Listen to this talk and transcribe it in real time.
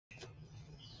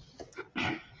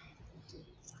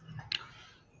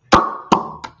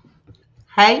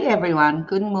Hey everyone,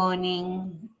 good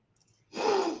morning.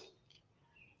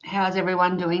 How's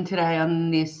everyone doing today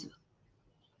on this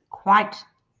quite,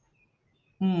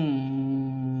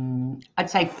 I'd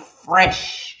say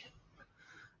fresh.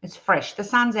 It's fresh. The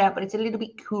sun's out, but it's a little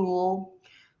bit cool.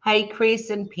 Hey Chris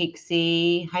and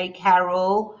Pixie. Hey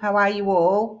Carol, how are you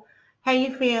all? How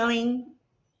you feeling,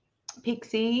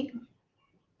 Pixie?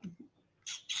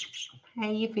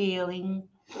 How you feeling?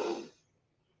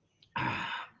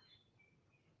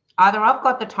 Either I've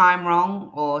got the time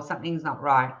wrong or something's not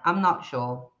right. I'm not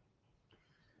sure.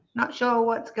 Not sure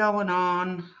what's going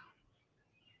on.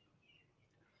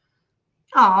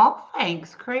 Oh,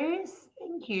 thanks, Chris.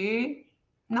 Thank you.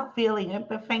 Not feeling it,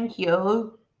 but thank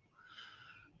you.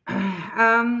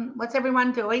 What's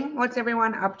everyone doing? What's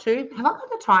everyone up to? Have I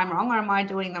got the time wrong, or am I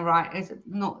doing the right? Is it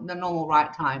not the normal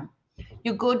right time?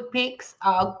 You good, Pix?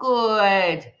 Oh,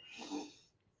 good.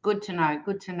 Good to know.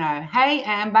 Good to know. Hey,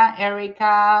 Amber,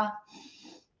 Erica.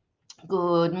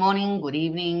 Good morning, good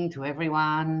evening to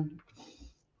everyone.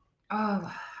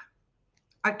 Oh,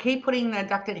 I keep putting the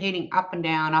ducted heating up and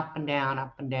down, up and down,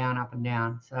 up and down, up and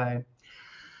down. So,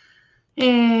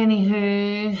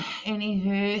 anywho,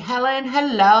 Helen,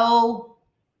 hello.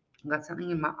 I've got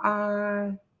something in my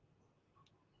eye.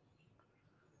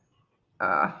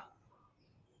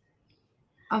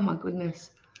 Oh my goodness.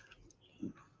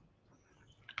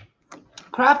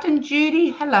 Craft and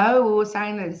Judy, hello. We were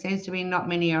saying that there seems to be not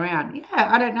many around. Yeah,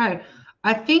 I don't know.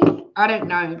 I don't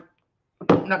know,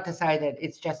 not to say that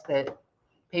it's just the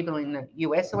people in the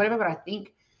US or whatever, but I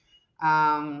think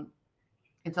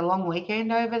it's a long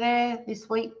weekend over there this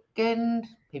weekend.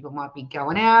 People might be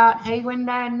going out. Hey,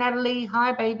 Wenda and Natalie.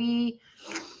 Hi, baby.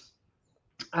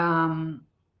 But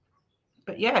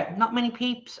yeah, not many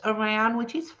peeps around,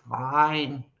 which is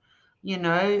fine. You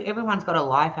know, everyone's got a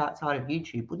life outside of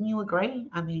YouTube. Wouldn't you agree?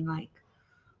 I mean, like,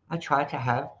 I try to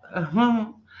have.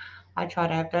 Don't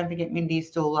forget Mindy's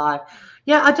still alive.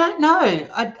 Yeah, I don't know.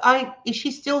 Is she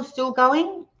still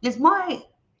going? Is my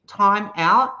time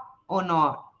out or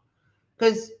not?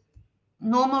 Because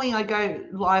normally I go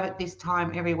live at this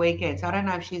time every weekend, so I don't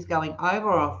know if she's going over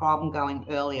or if I'm going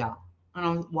earlier, and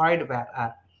I'm worried about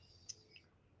that.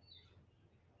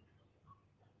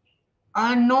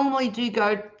 I normally do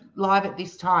go live at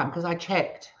this time because I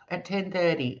checked at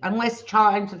 10:30, unless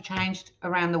times have changed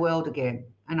around the world again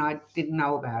and I didn't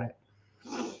know about it.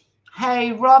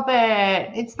 Hey,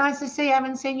 Robert, it's nice to see you. I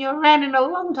haven't seen you around in a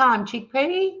long time,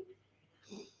 Chickpea.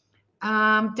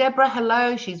 Deborah,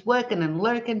 hello. She's working and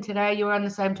lurking today. You're on the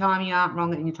same time. You aren't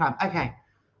wrong in your time. Okay.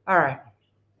 All right.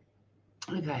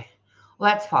 Okay. Well,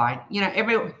 that's fine. You know,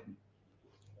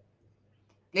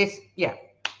 yeah.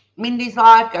 Mindy's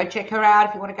live. Go check her out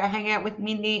if you want to go hang out with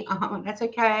Mindy. That's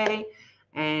okay,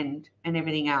 and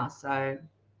everything else. So,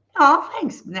 oh,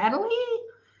 thanks, Natalie.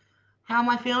 How am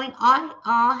I feeling?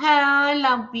 I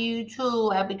love you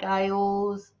too,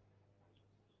 Abigail's.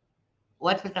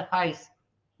 What's with the face,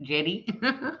 Jetty?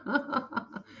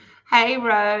 Hey,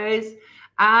 Rose.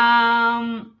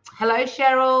 Hello,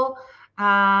 Cheryl.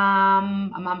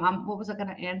 What was I going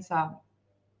to answer?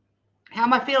 How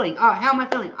am I feeling? Oh, how am I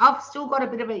feeling? I've still got a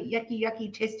bit of a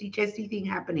yucky, chesty thing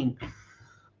happening.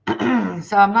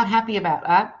 So I'm not happy about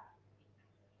that.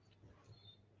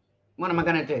 What am I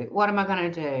going to do?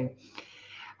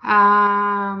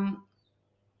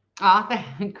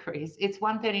 Chris, it's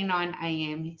 1:39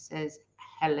 a.m. He says,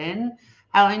 Helen,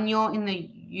 you're in the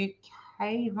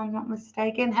UK, if I'm not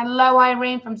mistaken. Hello,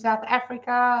 Irene from South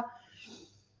Africa.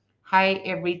 Hey,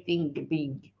 everything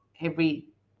big, every.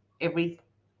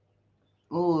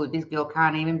 Oh, this girl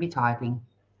can't even be typing.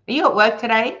 Are you at work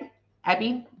today,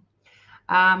 Abby?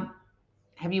 Have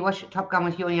you watched Top Gun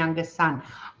with your youngest son?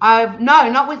 No,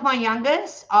 not with my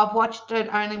youngest. I've watched it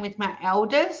only with my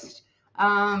eldest.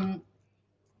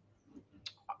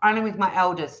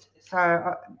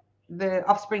 So the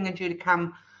offspring are due to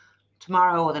come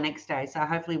tomorrow or the next day. So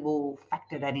hopefully we'll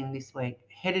factor that in this week.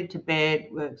 Headed to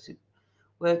bed, work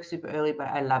super early, but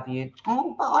I love you.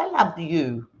 Oh, but I love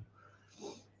you.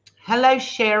 Hello,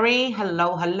 Sherry.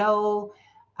 Hello.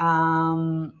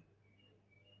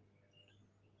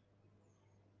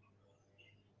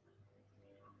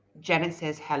 Janet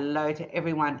says hello to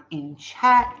everyone in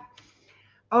chat.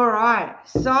 All right,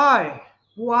 so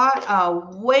what a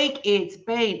week it's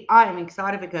been. I am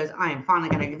excited because I am finally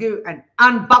going to do an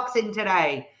unboxing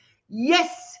today.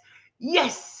 Yes,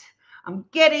 I'm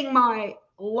getting my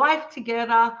life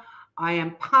together. I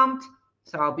am pumped.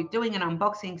 So I'll be doing an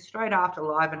unboxing straight after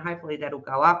live, and hopefully that'll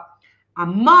go up. I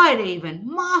might even,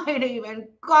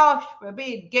 gosh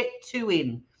forbid, get two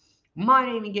in.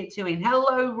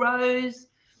 Hello, Rose.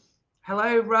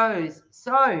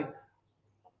 So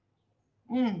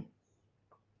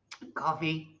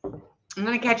Coffee. I'm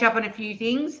going to catch up on a few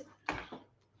things.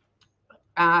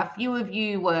 A few of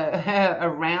you were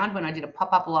around when I did a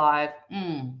pop-up live.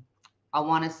 I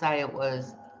want to say it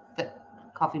was the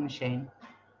coffee machine.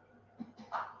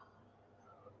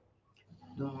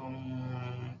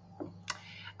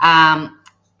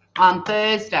 On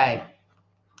Thursday,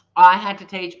 I had to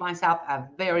teach myself a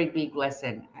very big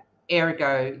lesson.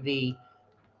 Ergo, the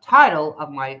title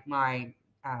of my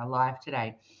live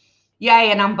today.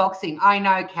 Yay, an unboxing. I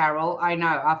know, Carol. I know.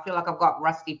 I feel like I've got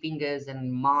rusty fingers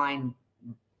and mind.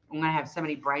 I'm going to have so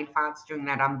many brain farts during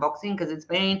that unboxing because it's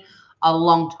been a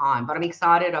long time. But I'm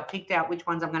excited. I've picked out which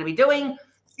ones I'm going to be doing.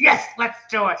 Yes, let's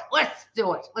do it. Let's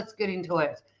do it. Let's get into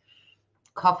it.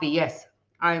 Coffee, yes.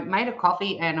 I made a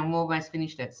coffee and I'm almost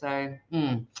finished it. So,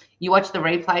 you watch the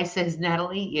replay, says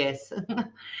Natalie. Yes.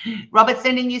 Robert's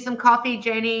sending you some coffee,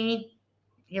 Jenny.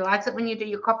 He likes it when you do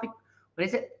your coffee. What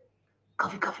is it?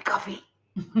 Coffee.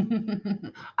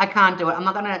 I can't do it. I'm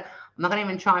not gonna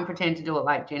even try and pretend to do it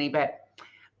like Jenny, but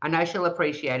I know she'll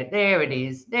appreciate it. There it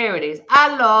is.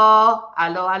 Hello,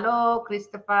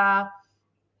 Christopher.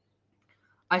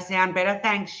 I sound better.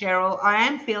 Thanks, Cheryl. I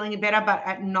am feeling better, but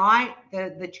at night,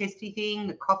 the chesty thing,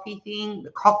 the coffee thing,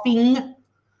 the coughing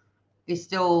is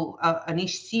still an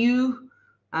issue.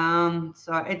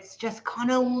 So it's just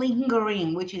kind of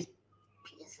lingering, which is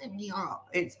pissing me off.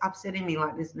 It's upsetting me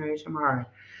like there's no tomorrow.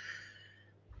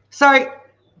 So,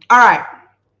 all right.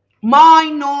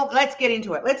 Let's get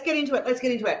into it.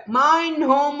 My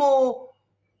normal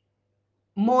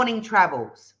morning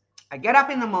travels. I get up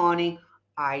in the morning.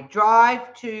 I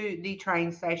drive to the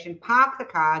train station, park the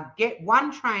car, get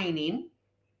one train in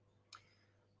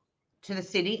to the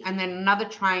city and then another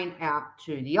train out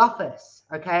to the office,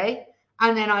 okay?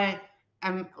 And then I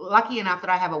am lucky enough that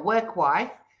I have a work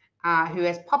wife who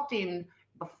has popped in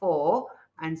before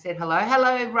and said, hello,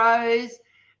 Rose.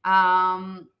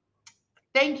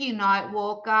 Thank you,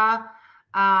 Nightwalker.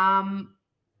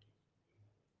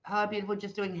 Oh, beautiful,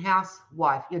 just doing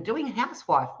housewife. You're doing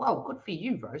housewife. Well, good for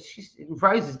you, Rose.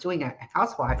 Rose is doing a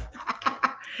housewife.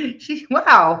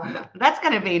 Wow, that's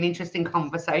going to be an interesting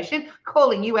conversation.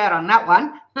 Calling you out on that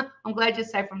one. I'm glad you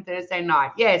say from Thursday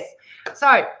night. Yes.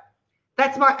 So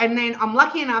that's and then I'm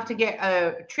lucky enough to get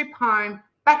a trip home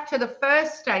back to the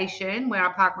first station where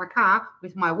I park my car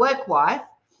with my work wife,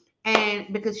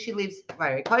 and because she lives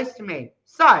very close to me.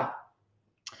 So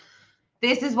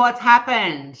this is what's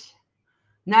happened.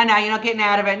 No, you're not getting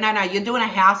out of it. No, you're doing a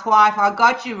housewife. I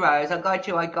got you, Rose. I got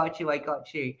you.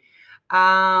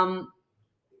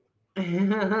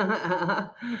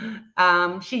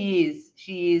 She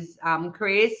is,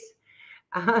 Chris.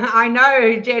 I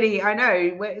know, Jenny. I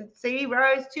know. See,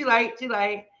 Rose, too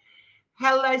late.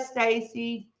 Hello,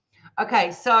 Stacy.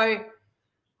 Okay, so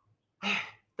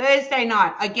Thursday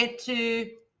night, I get to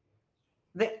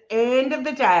the end of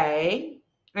the day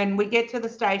and we get to the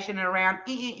station around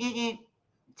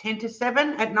 10 to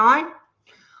 7 at night.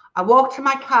 I walk to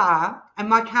my car, and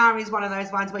my car is one of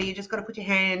those ones where you just got to put your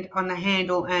hand on the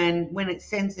handle, and when it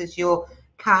senses your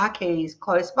car keys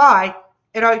close by,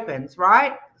 it opens,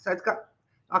 right? So it's got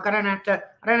like I don't have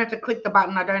to click the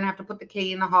button, I don't have to put the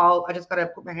key in the hole. I just got to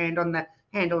put my hand on the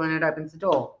handle and it opens the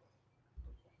door.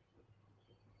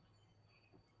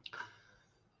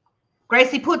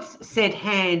 Gracie puts said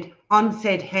hand on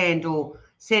said handle.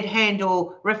 Said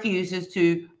handle refuses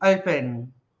to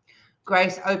open.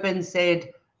 Grace opens said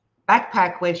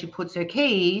backpack where she puts her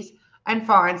keys and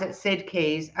finds that said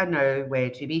keys are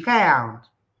nowhere to be found.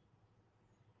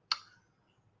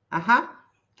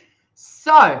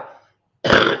 So,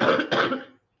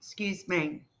 excuse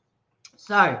me.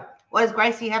 So, what does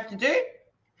Gracie have to do?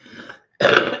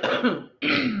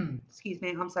 Excuse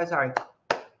me, I'm so sorry.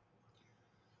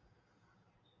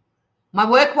 My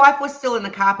work wife was still in the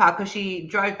car park because she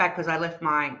drove back because I left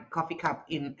my coffee cup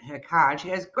in her car. And she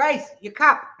goes, Grace, your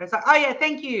cup. I was like, oh, yeah,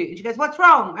 thank you. And she goes, what's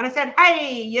wrong? And I said,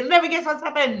 hey, you'll never guess what's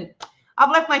happened.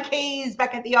 I've left my keys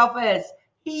back at the office.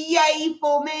 Yay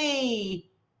for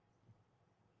me.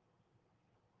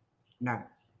 No.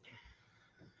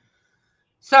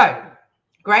 So,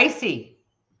 Gracie.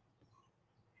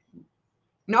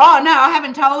 No, I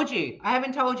haven't told you.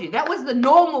 That was the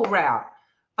normal route.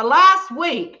 For last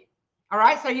week, all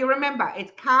right, so you remember,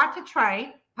 it's car to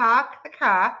train, park the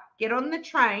car, get on the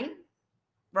train,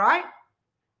 right,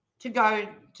 to go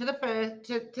to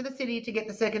the city to get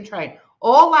the second train.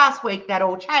 All last week, that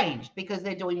all changed because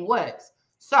they're doing works.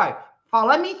 So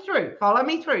follow me through,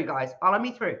 guys. Follow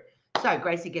me through. So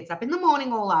Gracie gets up in the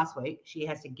morning all last week. She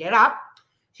has to get up.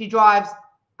 She drives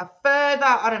a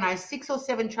further, 6 or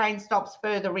 7 train stops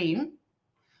further in,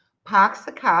 parks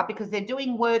the car because they're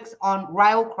doing works on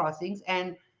rail crossings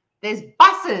and there's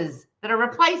buses that are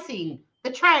replacing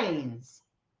the trains.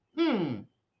 So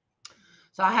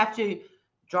I have to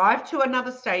drive to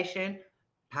another station,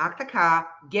 park the car,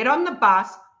 get on the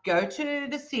bus, go to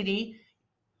the city,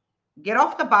 get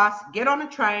off the bus, get on a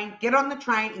train, get on the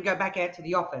train, and go back out to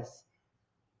the office.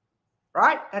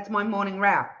 Right? That's my morning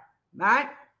route, right?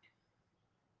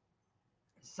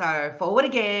 So forward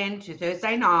again to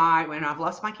Thursday night when I've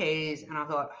lost my keys, and I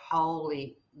thought,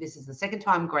 holy, this is the second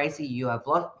time, Gracie, you have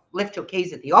left your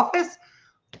keys at the office.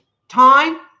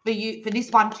 Time for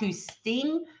this one to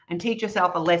sting and teach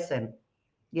yourself a lesson.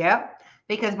 Yeah,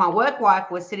 because my work wife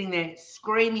was sitting there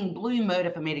screaming blue murder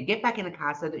for me to get back in the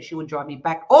car so that she would drive me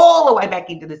back all the way back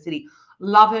into the city.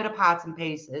 Love her to parts and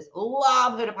pieces.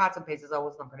 Love her to parts and pieces. I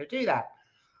was not going to do that.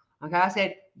 Okay, I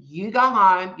said, you go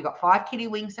home. You got 5 kitty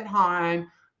winks at home.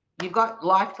 You've got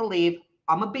life to live.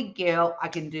 I'm a big girl. I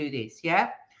can do this. Yeah.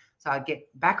 So I get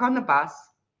back on the bus,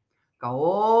 go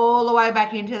all the way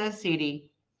back into the city.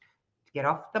 Get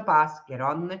off the bus, get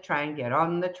on the train,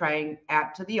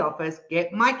 out to the office,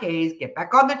 get my keys, get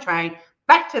back on the train,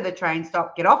 back to the train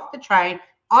stop, get off the train,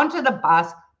 onto the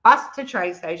bus to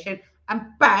train station, and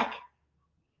back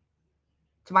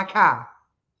to my car.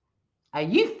 Are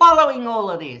you following all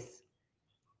of this?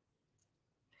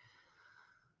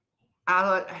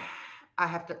 I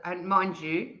have to, and mind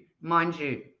you,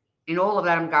 in all of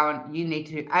that, I'm going, you need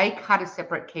to A, cut a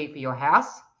separate key for your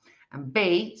house, and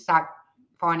B, start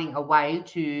finding a way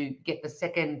to get the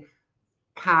second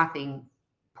car thing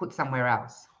put somewhere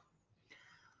else.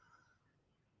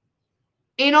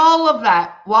 In all of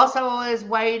that, whilst I was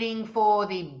waiting for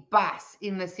the bus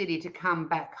in the city to come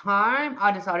back home,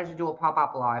 I decided to do a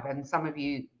pop-up live, and some of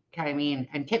you came in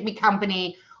and kept me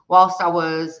company whilst I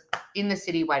was in the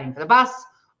city waiting for the bus,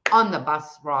 on the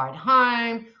bus ride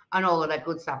home, and all of that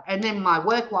good stuff. And then my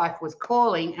work wife was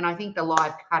calling, and I think the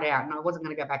live cut out, and I wasn't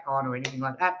going to go back on or anything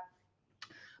like that.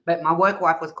 But my work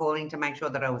wife was calling to make sure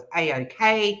that I was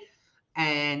A-okay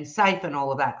and safe and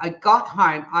all of that. I got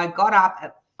home. I got up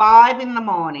at 5 in the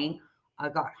morning. I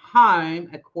got home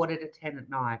at 9:15 at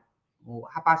night, or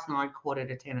 9:30,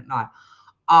 9:45 at night.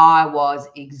 I was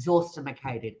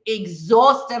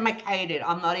exhausted-macated.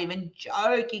 I'm not even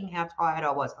joking how tired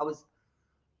I was. I was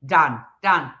done,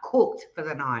 cooked for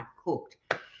the night, cooked.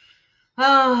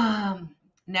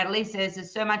 Natalie says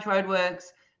there's so much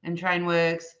roadworks and train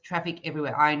works, traffic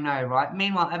everywhere. I know, right?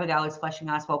 Meanwhile, Abigail is flashing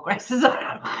us while Grace is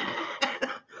on.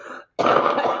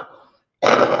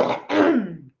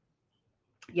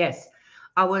 Yes,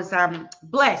 I was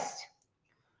blessed,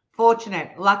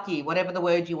 fortunate, lucky, whatever the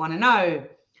word you want to know,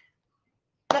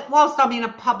 that whilst I'm in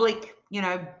a public,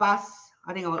 bus,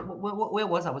 I think, where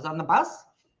was I? Was I on the bus?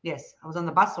 Yes, I was on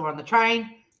the bus or on the train.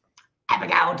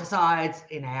 Abigail decides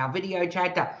in our video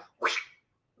chat to,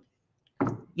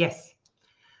 yes.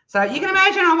 So you can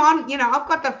imagine I'm on, I've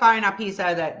got the phone up here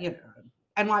so that,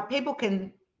 and like people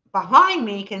behind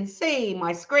me can see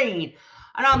my screen.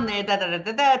 And I'm there,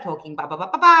 talking,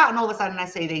 and all of a sudden I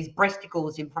see these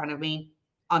breasticles in front of me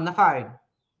on the phone.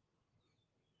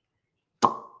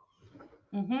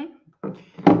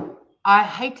 I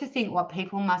hate to think what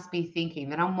people must be thinking,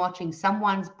 that I'm watching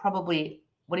someone's probably,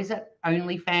 what is it,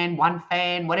 OnlyFan, one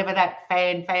fan, whatever that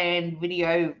fan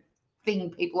video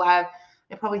thing people have.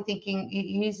 They're probably thinking,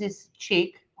 here's this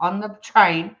chick on the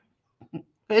train,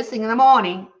 first thing in the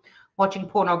morning, watching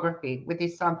pornography with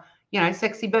this,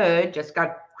 sexy bird just go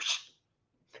whoosh,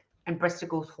 and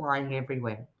breasticles flying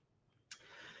everywhere.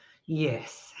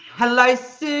 Yes. Hello,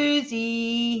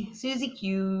 Susie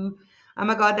Q. Oh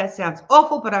my God, that sounds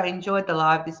awful, but I enjoyed the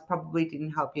live. This probably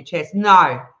didn't help your chest.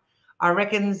 No, I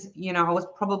reckons, I was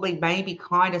probably maybe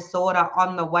kind of sort of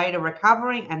on the way to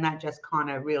recovery, and that just kind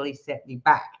of really set me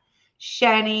back.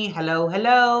 Shani,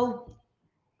 hello.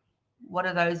 What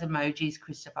are those emojis,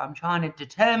 Christopher? I'm trying to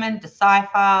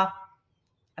decipher.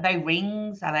 Are they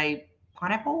rings? Are they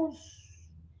pineapples?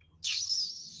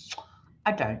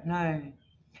 I don't know.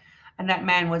 And that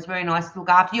man was very nice to look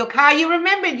after your car. You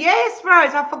remembered? Yes,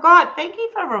 Rose, I forgot. Thank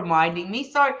you for reminding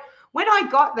me. So when I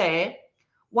got there,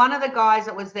 one of the guys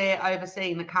that was there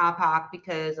overseeing the car park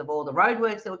because of all the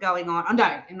roadworks that were going on. Oh,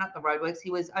 no, not the roadworks. He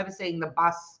was overseeing the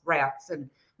bus routes and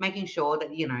making sure that,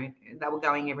 they were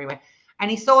going everywhere.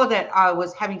 And he saw that I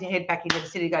was having to head back into the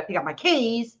city to go pick up my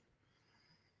keys.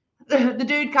 The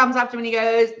dude comes up to me and he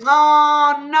goes,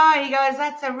 oh, no. He goes,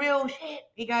 that's a real shit.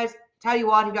 He goes, tell you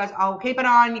what, he goes, I'll keep an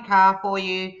eye on your car for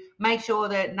you. Make sure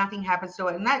that nothing happens to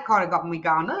it. And that kind of got me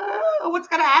going, oh, what's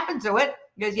going to happen to it?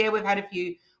 He goes, yeah, we've had a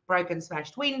few broken,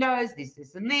 smashed windows, this,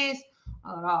 and this.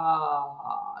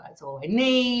 Oh, that's all I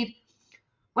need.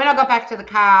 When I got back to the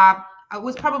car, it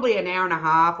was probably an hour and a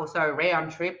half or so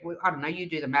round trip. I don't know, you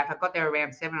do the math. I got there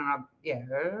around 7 and a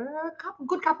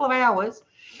good couple of hours.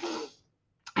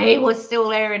 He was still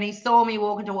there and he saw me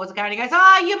walking towards the car and he goes,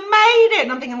 "Oh, you made it."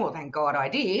 And I'm thinking, well, thank God I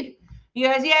did. He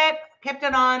goes, "Yeah, kept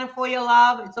an eye on it for you,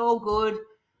 love. It's all good."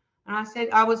 And I said,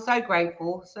 I was so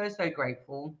grateful, so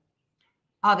grateful.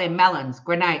 Oh, they're melons,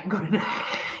 grenade.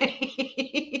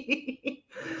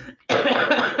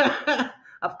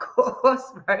 Of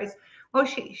course, Rose. Well,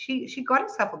 she got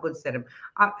herself a good set of.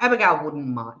 Abigail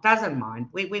doesn't mind.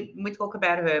 We talk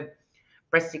about her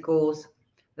breasticles,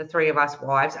 the three of us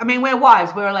wives. I mean, we're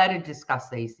wives. We're allowed to discuss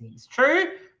these things. True.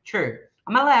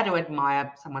 I'm allowed to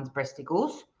admire someone's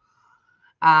breasticles.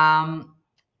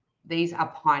 These are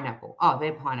pineapple. Oh,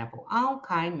 they're pineapple.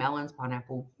 Okay, melons,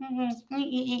 pineapple.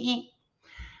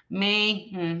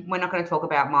 Me, we're not going to talk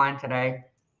about mine today.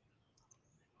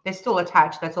 They're still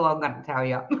attached. That's all I'm going to tell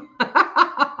you.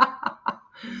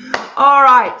 All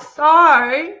right.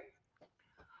 So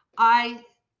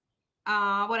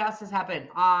what else has happened?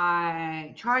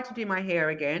 I tried to do my hair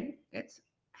again. It's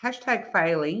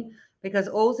 #failing because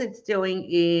all it's doing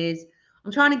is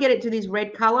I'm trying to get it to this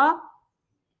red color.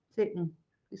 See,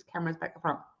 this camera's back up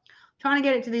front. Trying to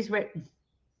get it to this red,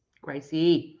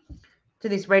 Gracie, to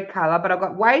this red color, but I've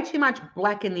got way too much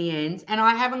black in the ends and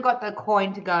I haven't got the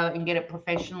coin to go and get it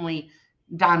professionally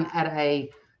done at a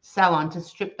salon to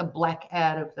strip the black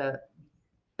out of the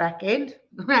back end,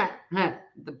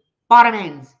 the bottom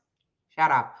ends.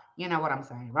 Shut up. You know what I'm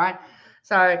saying, right?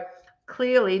 So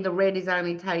clearly the red is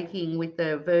only taking with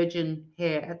the virgin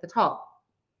hair at the top.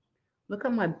 Look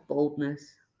at my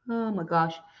baldness. Oh my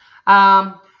gosh.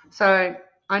 So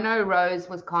I know Rose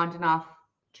was kind enough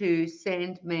to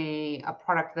send me a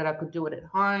product that I could do it at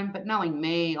home, but knowing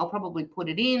me, I'll probably put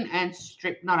it in and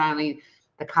strip not only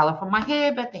the color from my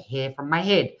hair, but the hair from my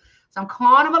head. So I'm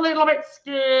kind of a little bit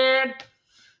scared.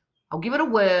 I'll give it a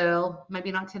whirl.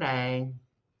 Maybe not today.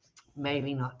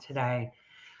 Maybe not today.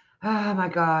 Oh my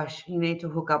gosh, you need to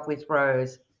hook up with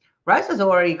Rose. Rose has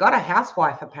already got a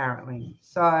housewife apparently.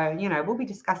 So, we'll be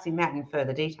discussing that in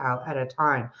further detail at a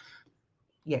time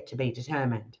yet to be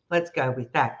determined. Let's go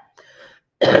with that.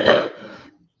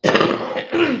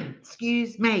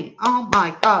 Excuse me. Oh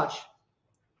my gosh.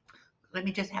 Let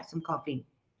me just have some coffee.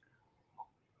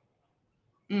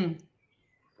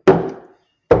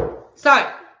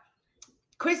 So,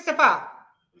 Christopher,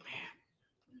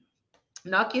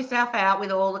 knock yourself out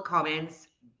with all the comments.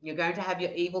 You're going to have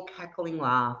your evil cackling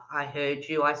laugh. I heard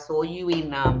you. I saw you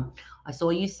I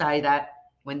saw you say that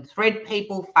when thread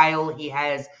people fail, he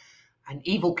has an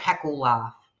evil cackle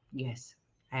laugh. Yes.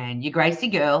 And your Gracie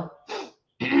girl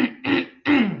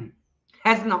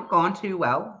has not gone too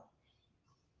well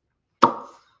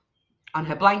on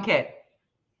her blanket.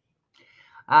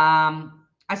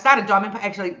 I started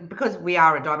actually, because we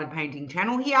are a diamond painting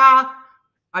channel here,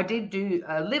 I did do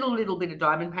a little bit of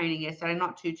diamond painting yesterday,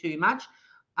 not too much.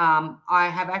 I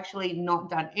have actually not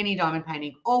done any diamond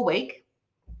painting all week,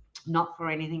 not for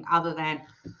anything other than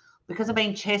because I've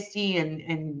been chesty and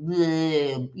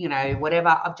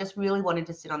whatever. I've just really wanted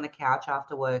to sit on the couch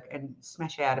after work and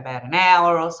smash out about an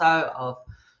hour or so of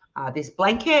this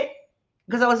blanket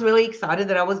because I was really excited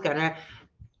that I was going to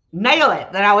nail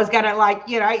it, that I was going to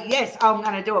yes, I'm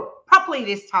going to do it properly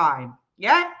this time.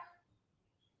 Yeah.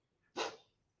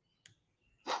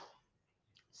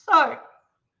 So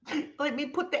let me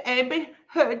put the Amber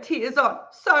Heard tears on.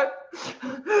 So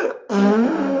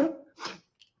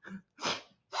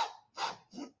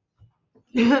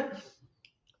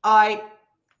I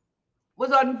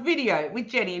was on video with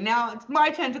Jenny. Now it's my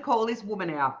turn to call this woman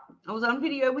out. I was on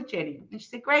video with Jenny and she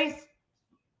said, "Grace,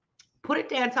 put it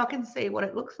down so I can see what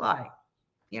it looks like.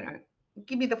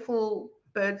 Give me the full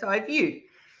bird's eye view."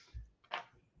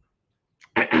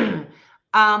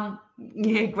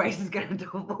 Yeah, Grace is going to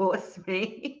divorce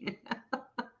me.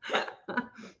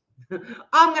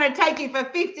 I'm going to take you for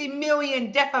 50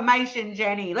 million defamation,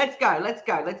 Jenny. Let's go. Let's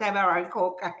have our own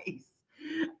court case.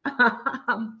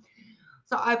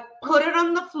 So I put it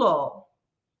on the floor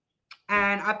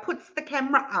and I put the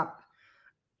camera up.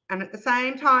 And at the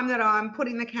same time that I'm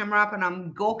putting the camera up and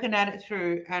I'm gawking at it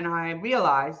through, and I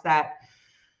realized that,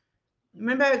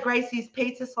 remember Gracie's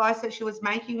pizza slice that she was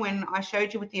making when I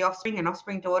showed you with the offspring and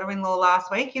offspring daughter-in-law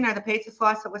last week? The pizza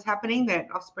slice that was happening that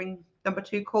offspring number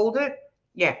 2 called it?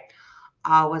 Yeah.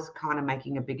 I was kind of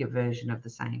making a bigger version of the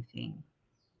same thing.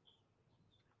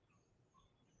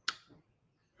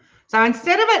 So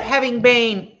instead of it having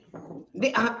been,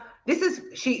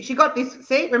 she got this,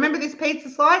 see, remember this pizza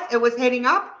slice? It was heading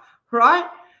up, right?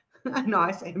 A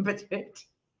nice amber tint.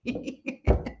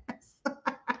 Yes.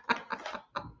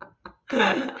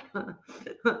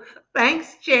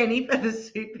 Thanks, Jenny, for the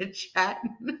super chat.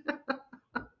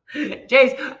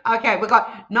 Jeez. Okay, we've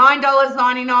got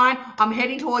 $9.99. I'm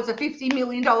heading towards a $50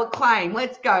 million claim.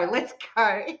 Let's go. Let's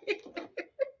go.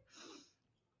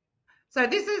 So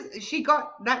this is, she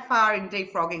got that far in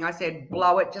defrogging. I said,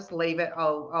 blow it, just leave it.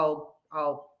 I'll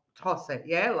toss it.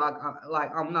 Yeah, like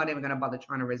I'm not even going to bother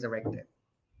trying to resurrect it.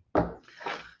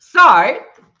 So I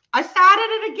started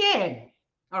it again.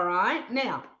 All right.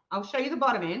 Now I'll show you the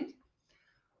bottom end.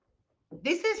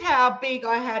 This is how big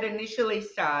I had initially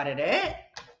started it.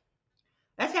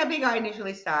 That's how big I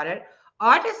initially started.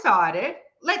 I decided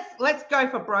let's go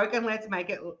for broke and let's make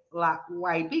it like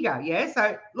way bigger. Yeah.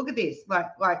 So look at this. Like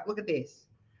look at this.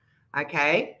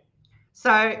 Okay.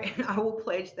 So I will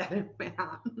pledge that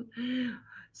amount.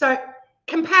 So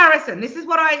comparison. This is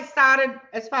what I started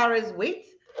as far as width.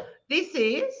 This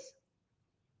is,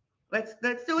 let's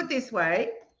do it this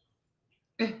way.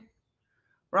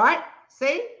 Right?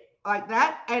 See? Like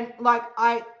that. And like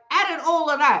I added all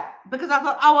of that because I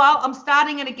thought, oh, well, I'm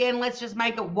starting it again. Let's just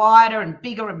make it wider and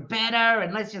bigger and better.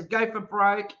 And let's just go for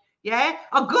broke. Yeah?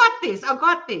 I got this. I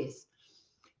got this.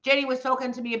 Jenny was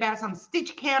talking to me about some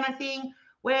stitch counter thing.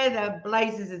 Where the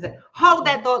blazes is it? Hold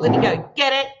that thought. Let me go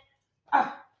get it.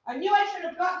 I knew I should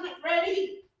have gotten it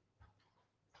ready.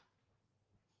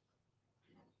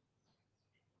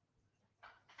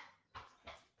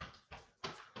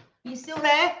 You still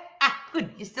there? Ah,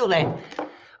 good. You're still there.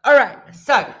 All right.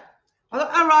 So, I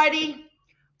thought, all righty.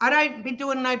 I don't be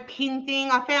doing no pin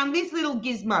thing. I found this little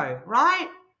gizmo, right?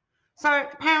 So,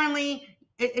 apparently,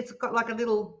 it's got like a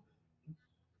little,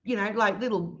 you know, like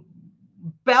little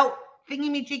belt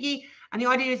thingy-majiggy. And the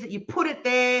idea is that you put it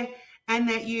there and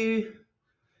that you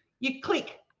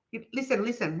click.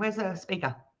 Listen. Where's the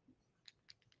speaker?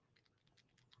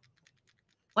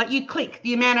 Like you click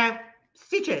the amount of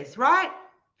stitches, right?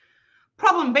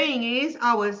 Problem being is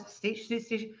I was stitch.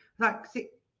 Like,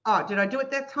 oh, did I do it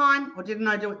that time or didn't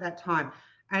I do it that time?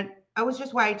 And it was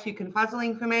just way too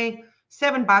confuzzling for me.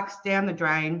 $7 down the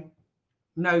drain.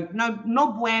 No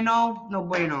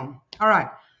bueno. All right,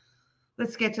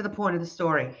 let's get to the point of the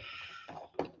story.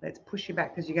 Let's push you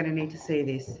back because you're going to need to see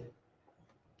this.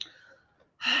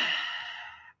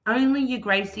 Only your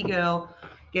Gracie girl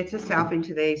gets herself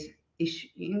into these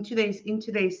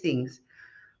things.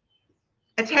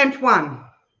 Attempt 1.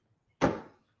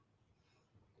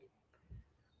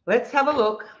 Let's have a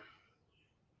look.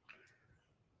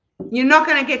 You're not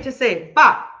going to get to see it,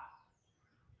 but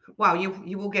well,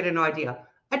 you will get an idea.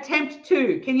 Attempt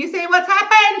 2. Can you see what's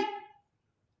happened?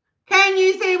 Can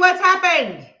you see what's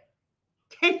happened?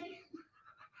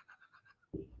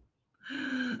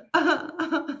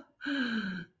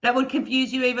 That would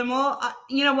confuse you even more.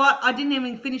 You know what? I didn't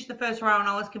even finish the first row and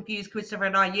I was confused. Christopher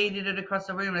and I yeeted it across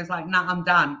the room and it's like, nah, I'm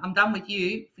done. I'm done with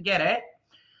you. Forget it.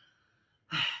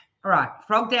 All right.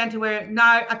 Frog down to where, no,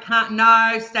 I can't.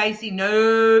 No, Stacey,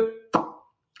 no.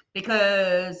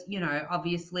 Because, you know,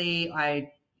 obviously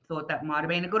I thought that might have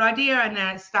been a good idea and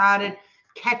then it started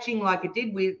catching like it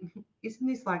did with, isn't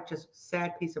this like just a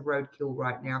sad piece of roadkill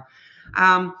right now?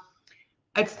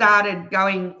 It started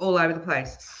going all over the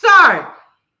place. So,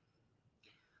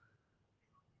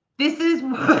 this is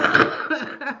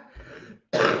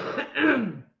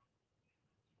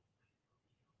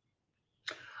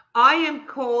I am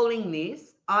calling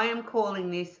this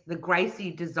the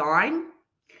Gracie design.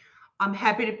 I'm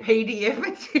happy to PDF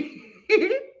it to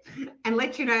you and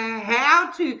let you know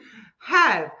how to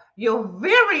have your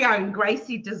very own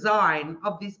Gracie design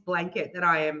of this blanket that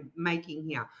I am making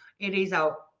here. It is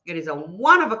a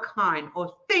one-of-a-kind,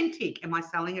 authentic, am I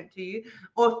selling it to you?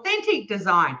 Authentic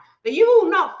design that you will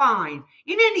not find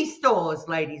in any stores,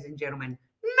 ladies and gentlemen.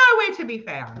 Nowhere to be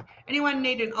found. Anyone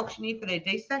need an auctioneer for their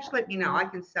D-stash? Let me know. I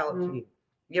can sell it to you.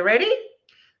 You ready?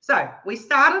 So we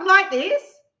started like this,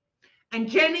 and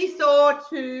Jenny saw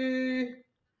 2,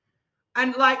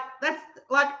 and like that's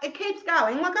like it keeps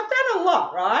going. Like I've done a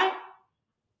lot, right?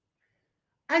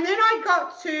 And then I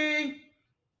got to,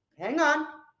 hang on,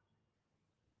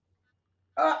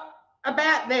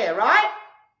 about there, right?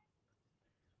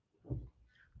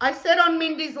 I said on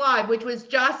Mindy's live, which was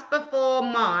just before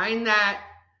mine, that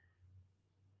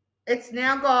it's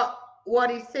now got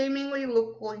what is seemingly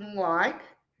looking like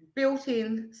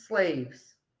built-in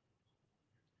sleeves.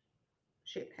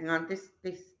 Shit, hang on, this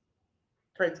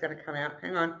thread's going to come out.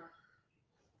 Hang on.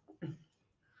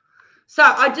 So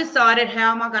I decided,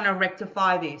 how am I going to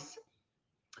rectify this?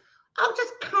 I'll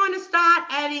just kind of start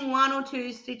adding 1 or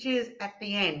 2 stitches at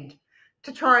the end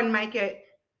to try and make it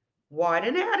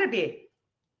widen out a bit.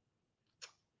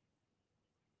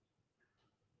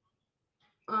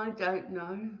 I don't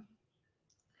know.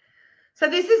 So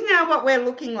this is now what we're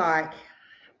looking like.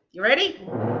 You ready?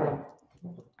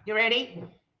 You ready?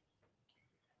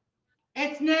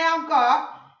 It's now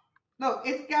got, look,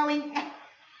 it's going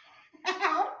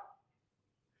out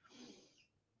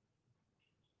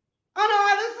on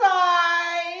either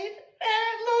side.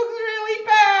 It looks really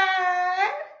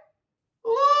bad.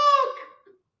 Look.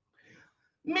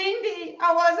 Mindy,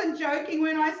 I wasn't joking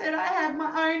when I said I have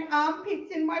my own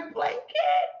armpits in my blanket.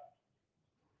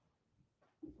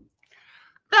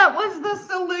 That was the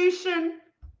solution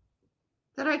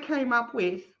that I came up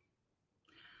with.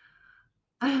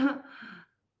 I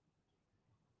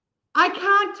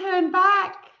can't turn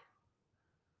back.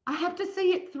 I have to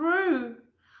see it through.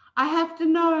 I have to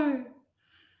know.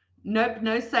 Nope,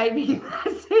 no saving that,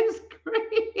 says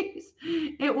Chris.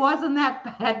 It wasn't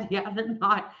that bad the other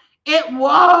night. It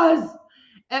was.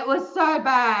 It was so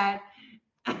bad.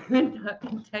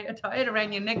 Tie it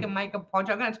around your neck and make a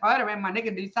poncho. I'm going to tie it around my neck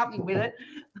and do something with it.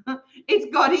 It's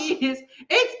got ears.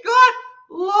 It's got,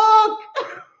 look.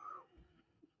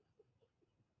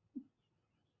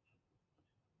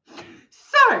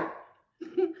 So,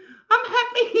 I'm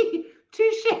happy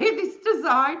to share this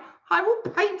design. I will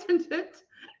patent it,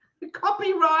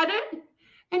 copyright it,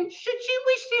 and should you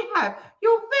wish to have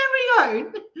your very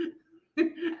own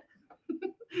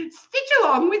stitch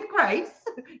along with Grace,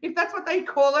 if that's what they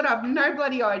call it, I've no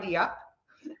bloody idea,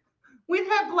 with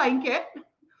her blanket,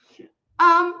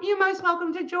 you're most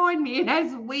welcome to join me. It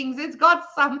has wings. It's got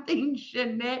something,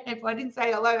 Jeanette. If I didn't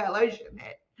say hello,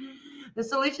 Jeanette. The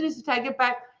solution is to take it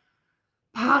back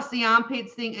past the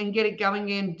armpits thing and get it going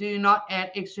again. Do not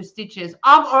add extra stitches.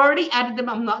 I've already added them.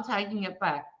 I'm not taking it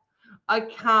back. I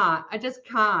can't. I just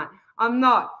can't. I'm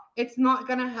not. It's not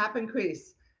going to happen,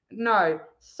 Chris. No.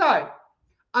 So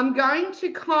I'm going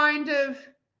to kind of,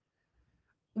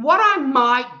 what I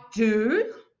might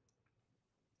do,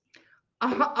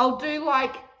 I'll do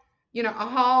like, you know, a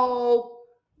whole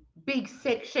big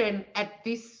section at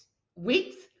this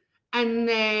width, and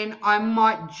then I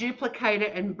might duplicate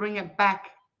it and bring it back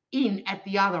in at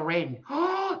the other end.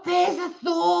 Oh, there's a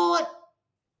thought.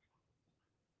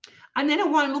 And then it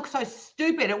won't look so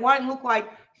stupid. It won't look like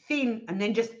thin and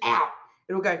then just out.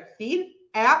 It'll go thin,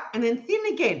 out, and then thin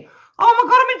again. Oh my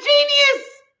God, I'm a genius.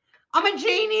 I'm a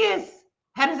genius.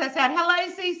 How does that sound? Hello,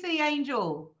 CC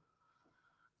Angel.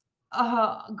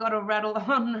 Oh, got to rattle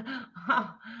on.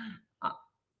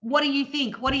 What do you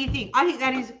think? What do you think?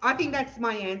 I think that's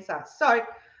my answer. So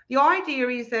the idea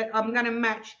is that I'm going to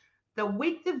match the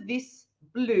width of this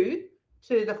blue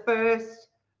to the first,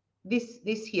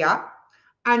 this here.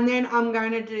 And then I'm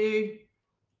going to do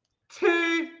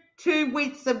two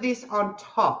widths of this on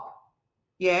top.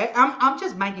 Yeah, I'm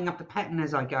just making up the pattern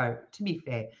as I go, to be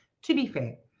fair.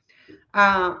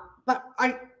 But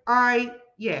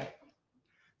yeah.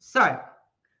 So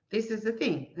this is the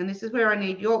thing, and this is where I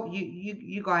need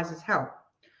you guys' help.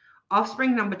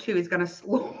 Offspring number 2 is going to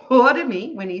slaughter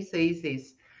me when he sees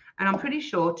this. And I'm pretty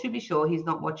sure, to be sure, he's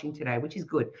not watching today, which is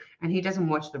good. And he doesn't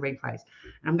watch the replays.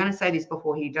 And I'm going to say this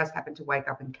before he does happen to wake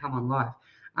up and come on live.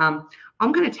 I'm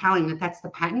going to tell him that that's the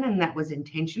pattern and that was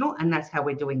intentional and that's how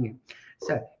we're doing it.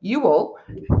 So you all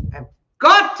have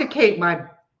got to keep my,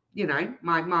 you know,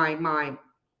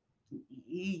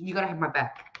 you got to have my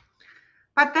back.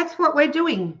 But that's what we're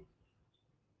doing.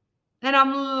 And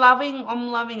I'm loving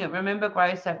it. Remember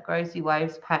Grace, that Gracie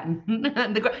Waves pattern?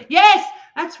 Yes,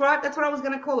 that's right. That's what I was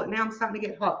going to call it. Now I'm starting to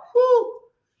get hot. Woo.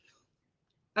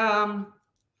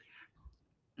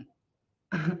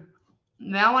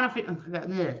 Now I want to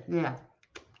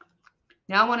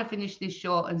Now I want to finish this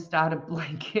short and start a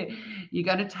blanket. You're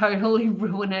going to totally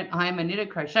ruin it. I am a knitter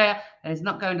crocheter and it's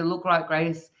not going to look like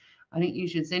Grace. I think you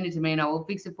should send it to me and I will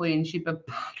fix it for you and ship it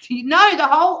back to you. No, the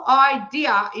whole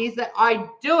idea is that I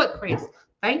do it, Chris.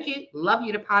 Thank you. Love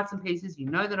you to parts and pieces. You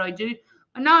know that I do.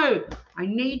 I know I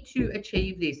need to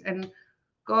achieve this. And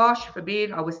gosh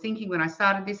forbid, I was thinking when I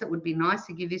started this, it would be nice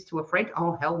to give this to a friend.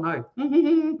 Oh, hell no.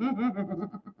 I'm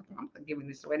not giving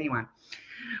this to anyone.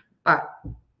 But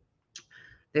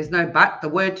there's no but. The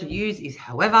word to use is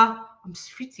however. I'm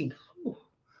schwitzing.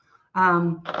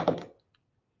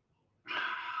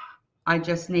 I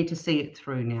just need to see it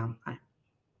through now.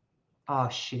 Oh,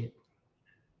 shit.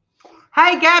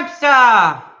 Hey,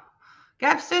 Gabster.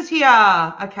 Gabster's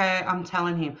here. Okay, I'm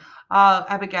telling him.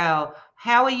 Abigail,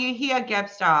 how are you here,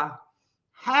 Gabster?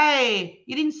 Hey,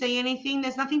 you didn't see anything?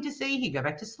 There's nothing to see here. Go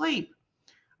back to sleep.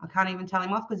 I can't even tell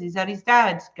him off because he's at his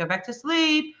dad's. Go back to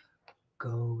sleep.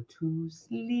 Go to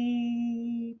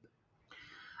sleep.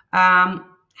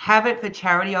 Have it for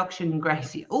charity auction,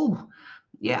 Gracie. Oh,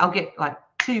 yeah, I'll get like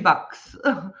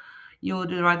 $2. You'll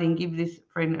do the right thing. Give this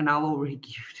friend and I will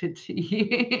re-gift it to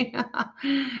you.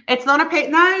 It's not a pet.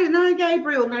 No,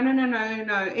 Gabriel.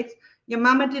 No. It's your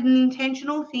mama did an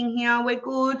intentional thing here. We're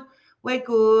good.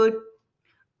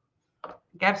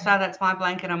 Gabstar, that's my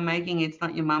blanket I'm making. It's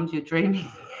not your mum's. You're dreaming.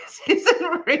 This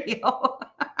isn't real.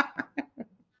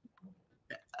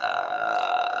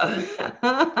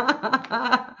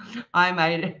 I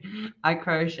made it. I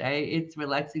crochet. It's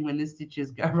relaxing when the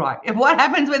stitches go right. What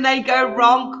happens when they go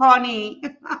wrong, Connie?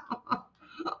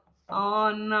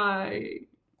 Oh no.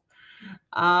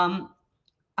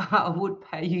 I would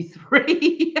pay you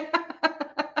 3.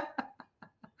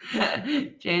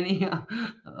 Jenny,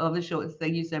 of the shorts,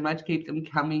 thank you so much. Keep them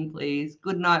coming, please.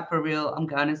 Good night for real. I'm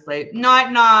going to sleep.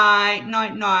 Night,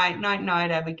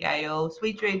 Abigail.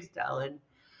 Sweet dreams, darling.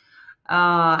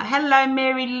 Hello,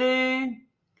 Mary Lou.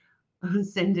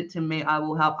 Send it to me. I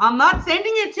will help. I'm not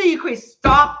sending it to you, Chris.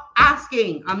 Stop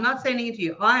asking. I'm not sending it to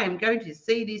you. I am going to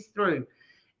see this through.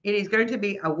 It is going to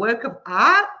be a work of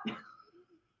art.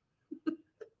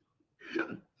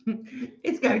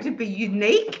 It's going to be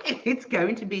unique. It's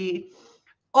going to be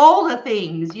all the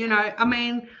things, you know. I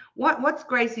mean, what's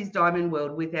Gracie's Diamond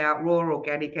World without raw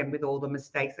organic and with all the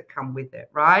mistakes that come with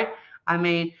it, right? I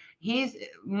mean,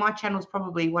 my channel's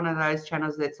probably one of those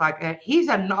channels that's like, here's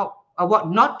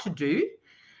what not to do.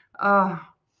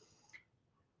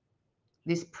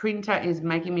 This printer is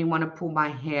making me want to pull my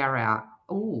hair out.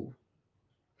 Ooh,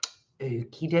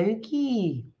 okie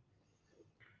dokie.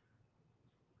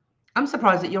 I'm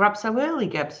surprised that you're up so early,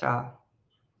 Gabstar.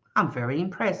 I'm very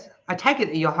impressed. I take it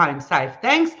that you're home safe.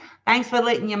 Thanks for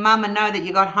letting your mama know that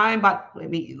you got home, but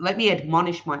let me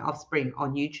admonish my offspring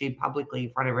on YouTube publicly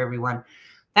in front of everyone.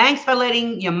 Thanks for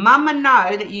letting your mama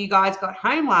know that you guys got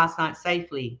home last night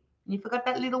safely. You forgot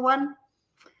that little one?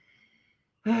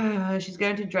 She's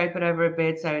going to drape it over her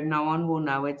bed so no one will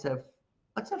know what's a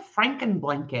Franken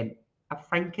blanket. A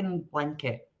Franken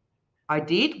blanket. I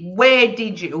did? Where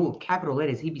did you? Oh, capital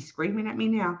letters. He'd be screaming at me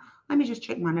now. Let me just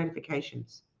check my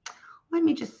notifications. Let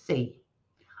me just see.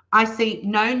 I see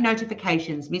no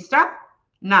notifications, mister.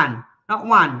 None. Not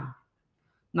one.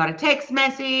 Not a text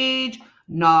message.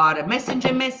 Not a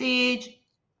messenger message.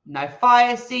 No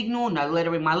fire signal. No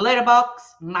letter in my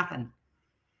letterbox. Nothing.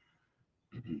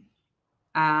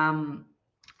 I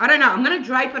don't know. I'm going to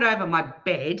drape it over my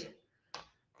bed.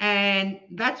 And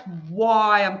that's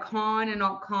why I'm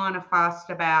not fussed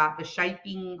about the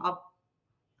shaping of.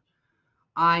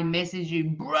 I message you,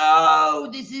 bro,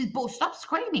 this is bull. Stop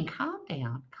screaming. Calm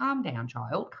down,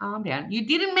 child. Calm down. You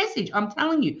didn't message. I'm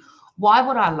telling you. Why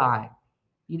would I lie?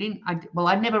 You didn't.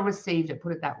 I never received it.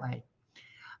 Put it that way.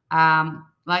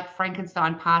 Like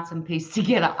Frankenstein parts and piece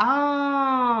together.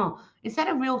 Oh, is that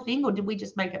a real thing, or did we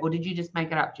just make it, or did you just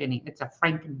make it up, Jenny? It's a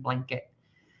Franken blanket.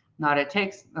 Not a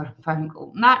text, not a phone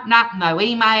call, no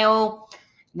email,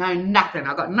 no nothing.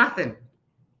 I got nothing.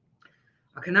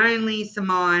 I can only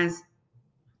surmise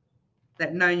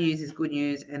that no news is good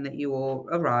news and that you all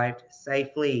arrived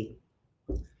safely.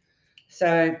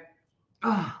 So,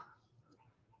 I'm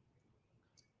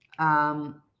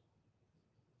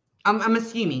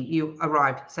assuming you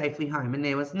arrived safely home and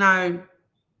there was nothing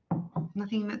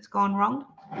that's gone wrong.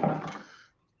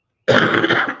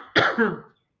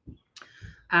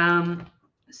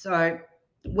 So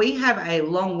we have a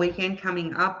long weekend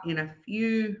coming up in a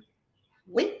few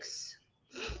weeks,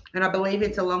 and I believe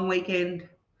it's a long weekend,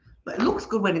 but it looks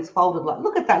good when it's folded. Like,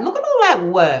 look at that. Look at all that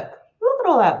work. Look at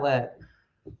all that work.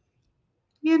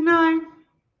 You know.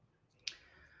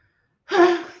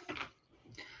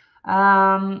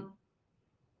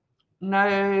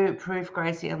 No proof,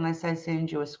 Gracie, unless I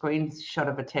send you a screenshot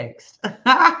of a text.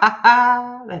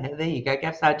 There you go,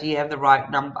 Gabstar. Do you have the right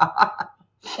number?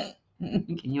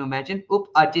 Can you imagine? Oop,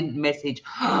 I didn't message.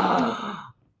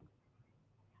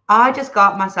 I just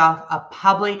got myself a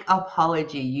public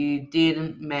apology. You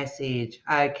didn't message.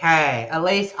 Okay, at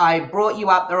least I brought you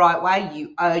up the right way.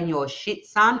 You own your shit,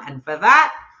 son. And for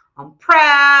that, I'm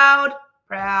proud.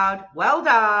 Well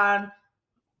done.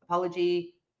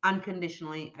 Apology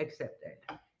unconditionally accepted.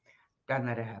 Don't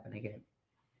let it happen again.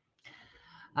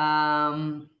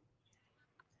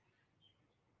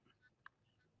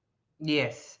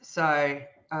 Yes. So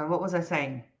what was I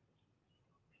saying?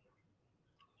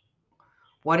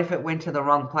 What if it went to the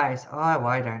wrong place? Oh,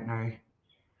 I don't know.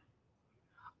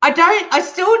 I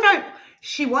still don't.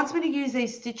 She wants me to use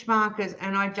these stitch markers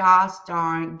and I just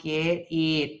don't get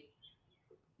it.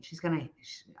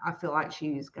 I feel like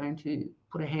she's going to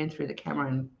put her hand through the camera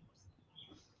and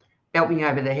belt me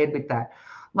over the head with that.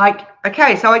 Like,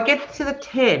 okay, so I get to the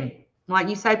 10. Like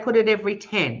you say, put it every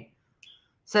 10.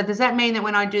 So does that mean that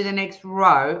when I do the next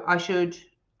row, I should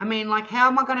I mean, like, how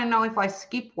am I going to know if I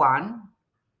skip one?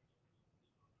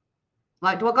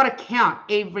 Like, do I got to count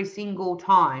every single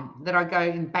time that I go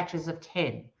in batches of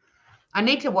 10? I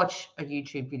need to watch a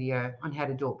YouTube video on how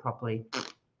to do it properly.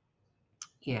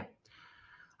 Yeah.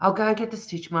 I'll go get the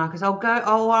stitch markers.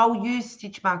 I'll use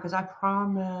stitch markers. I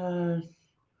promise.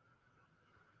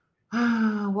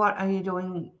 What are you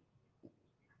doing?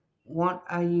 What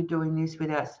are you doing this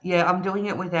without? Yeah, I'm doing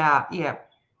it without. Yeah.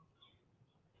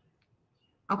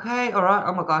 Okay, all right.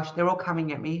 Oh my gosh, they're all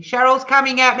coming at me. Cheryl's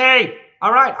coming at me.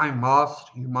 All right, I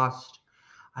must, you must,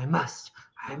 I must,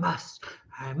 I must,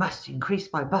 I must increase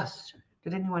my bust.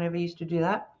 Did anyone ever used to do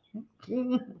that?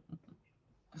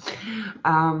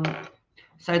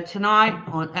 So tonight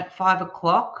at 5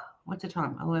 o'clock, what's the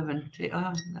time? 11.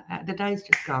 The day's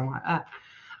just going like that.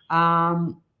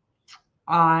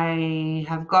 I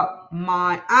have got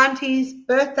my auntie's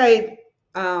birthday,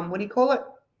 what do you call it?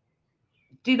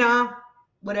 Dinner,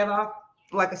 whatever,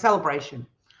 like a celebration.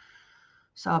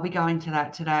 So I'll be going to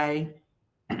that today.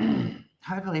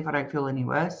 Hopefully, if I don't feel any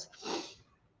worse.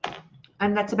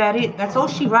 And that's about it. That's all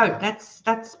she wrote. That's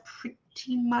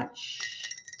pretty much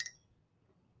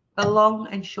the long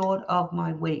and short of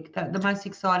my week. The most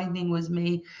exciting thing was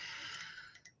me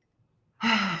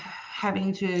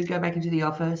having to go back into the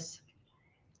office.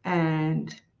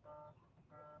 And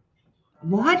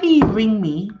why do you ring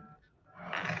me?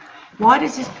 Why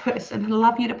does this person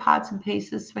love you to parts and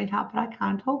pieces, sweetheart, but I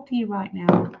can't talk to you right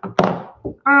now?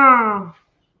 Oh,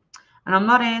 and I'm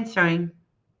not answering.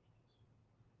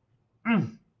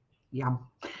 Yum.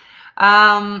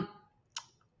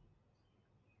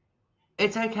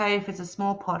 It's okay if it's a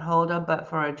small pot holder, but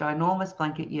for a ginormous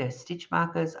blanket, yes, stitch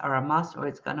markers are a must, or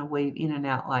it's going to weave in and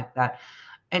out like that.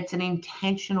 It's an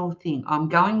intentional thing. I'm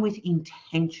going with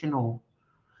intentional,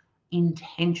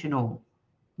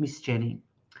 Miss Jenny.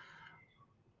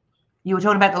 You were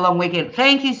talking about the long weekend.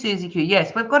 Thank you, Susie Q.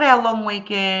 Yes, we've got our long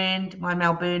weekend. My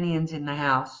Melburnians in the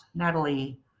house.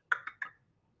 Natalie,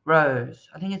 Rose.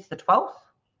 I think it's the 12th.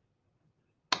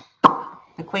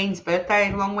 The Queen's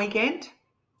birthday long weekend.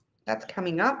 That's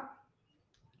coming up.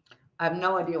 I have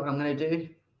no idea what I'm going to do.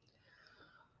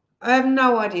 I have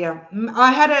no idea.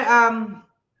 I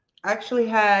actually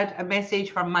had a message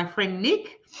from my friend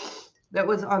Nick that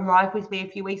was on live with me a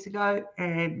few weeks ago,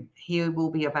 and he will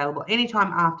be available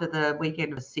anytime after the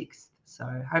weekend of the 6th. So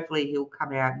hopefully he'll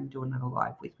come out and do another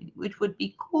live with me, which would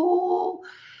be cool.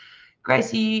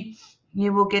 Gracie,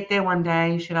 you will get there one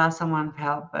day. You should ask someone for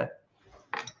help, but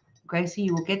Gracie,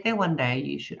 you will get there one day.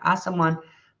 You should ask someone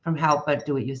from help, but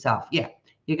do it yourself. Yeah,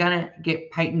 you're going to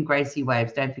get Peyton Gracie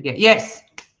waves. Don't forget. Yes,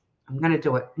 I'm going to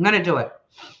do it. I'm going to do it.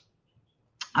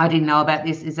 I didn't know about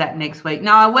this. Is that next week?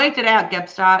 No, I worked it out,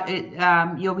 Gapstar.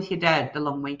 You're with your dad the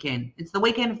long weekend. It's the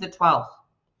weekend of the 12th.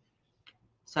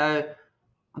 So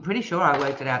I'm pretty sure I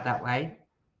worked it out that way.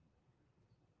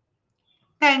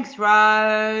 Thanks,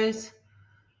 Rose.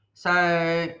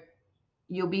 So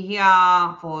you'll be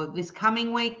here for this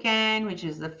coming weekend, which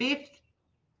is the 5th.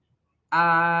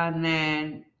 And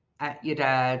then at your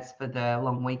dad's for the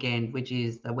long weekend, which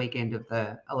is the weekend of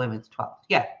the 11th, 12th.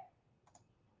 Yeah.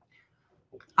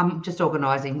 I'm just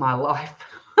organising my life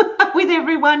with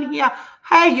everyone here.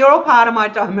 Hey, you're all part of my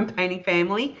diamond painting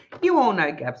family. You all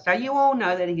know Gabstar. You all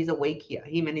know that he's a week here.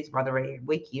 Him and his brother are a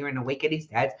week here and a week at his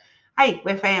dad's. Hey,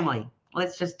 we're family.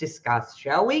 Let's just discuss,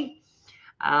 shall we?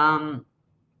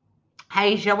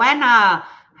 Hey, Joanna.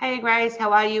 Hey, Grace.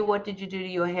 How are you? What did you do to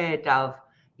your hair, Dove?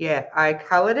 Yeah, I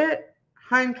coloured it,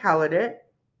 home coloured it.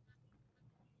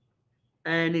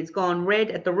 And it's gone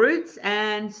red at the roots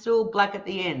and still black at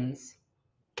the ends.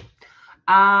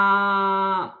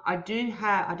 I don't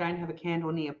have a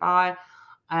candle nearby,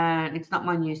 and it's not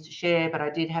my news to share, but I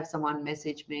did have someone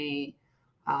message me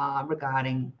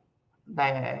regarding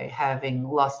they having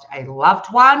lost a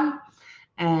loved one.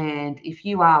 And if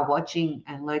you are watching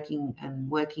and lurking and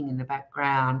working in the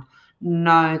background,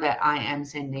 know that I am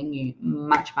sending you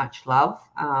much, much love.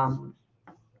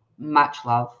 Much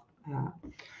love.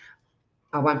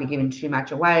 I won't be giving too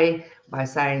much away by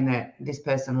saying that this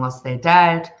person lost their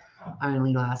dad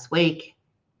only last week,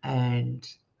 and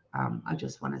I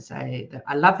just want to say that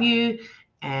I love you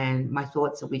and my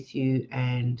thoughts are with you,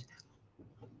 and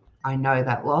I know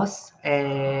that loss,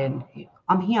 and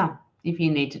I'm here if you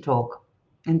need to talk.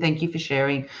 And thank you for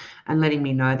sharing and letting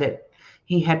me know that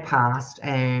he had passed,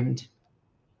 and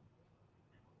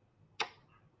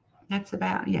that's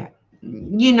about, yeah,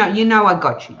 you know I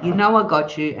got you. You know I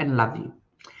got you and love you.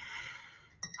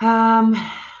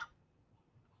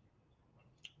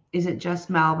 Is it just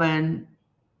Melbourne?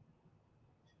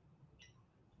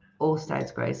 All states,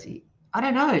 Gracie. I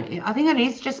don't know. I think it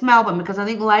is just Melbourne because I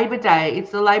think Labor Day,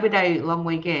 it's the Labor Day long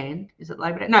weekend. Is it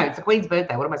Labor Day? No, it's the Queen's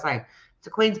birthday. What am I saying? It's the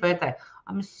Queen's birthday.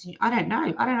 I don't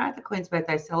know. I don't know if the Queen's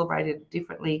birthday is celebrated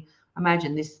differently.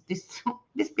 Imagine this this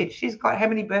bitch. She's got how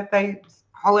many birthday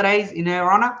holidays in her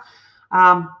honor?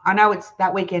 I know it's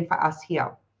that weekend for us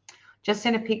here. Just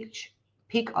send a pic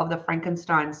of the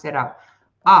Frankenstein setup.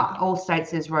 All state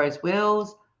says Rose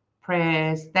Wills.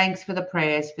 Prayers. Thanks for the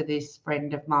prayers for this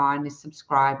friend of mine, this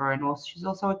subscriber, and also she's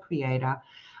also a creator.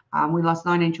 We lost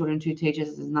 19 children, 2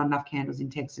 teachers. There's not enough candles in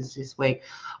Texas this week.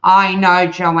 I know,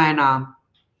 Joanna.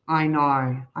 I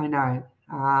know.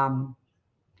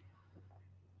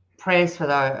 Prayers for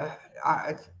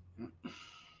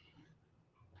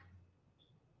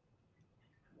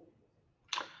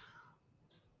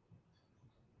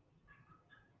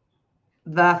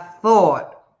the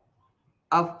thought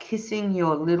of kissing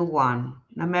your little one,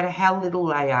 no matter how little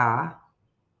they are,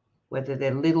 whether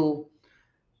they're little,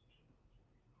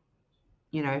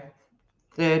 you know,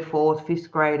 3rd, 4th,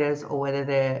 5th graders, or whether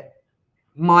they're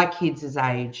my kids'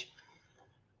 age,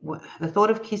 the thought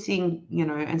of kissing, you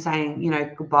know, and saying, you know,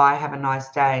 goodbye, have a nice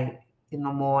day in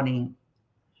the morning,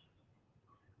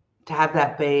 to have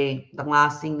that be the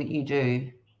last thing that you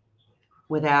do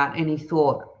without any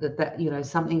thought that you know,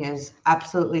 something is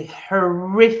absolutely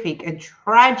horrific and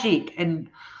tragic, and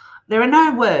there are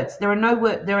no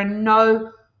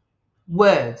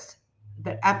words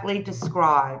that aptly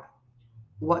describe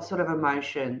what sort of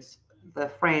emotions the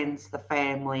friends, the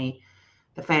families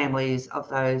of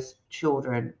those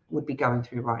children would be going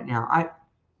through right now.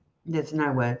 There's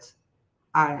no words.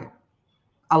 A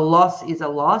loss is a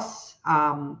loss.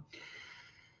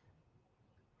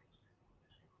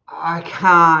 I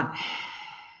can't.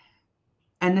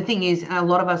 And the thing is, a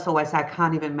lot of us always say, I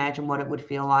can't even imagine what it would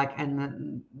feel like.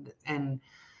 And the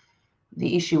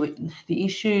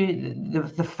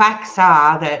facts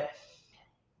are that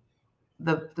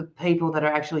the people that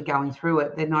are actually going through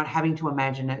it, they're not having to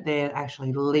imagine it, they're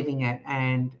actually living it.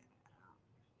 And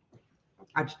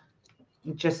it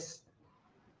just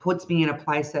puts me in a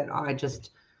place that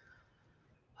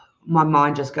my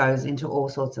mind just goes into all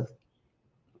sorts of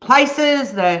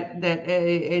places that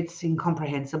it's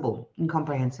incomprehensible.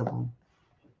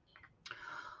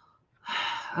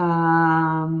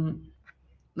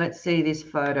 Let's see this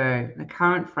photo. The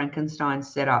current Frankenstein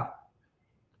setup.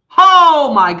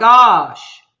 Oh my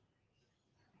gosh.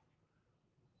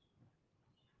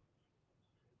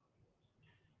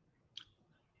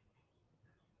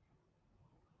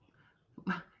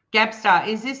 Gabstar,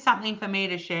 is this something for me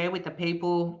to share with the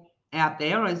people out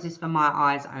there, or is this for my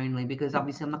eyes only? Because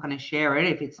obviously I'm not going to share it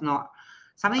if it's not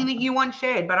something that you want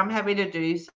shared, but I'm happy to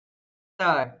do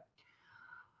so.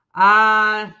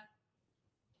 I'm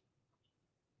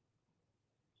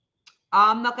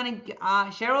not going to,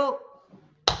 Cheryl,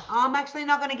 I'm actually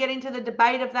not going to get into the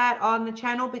debate of that on the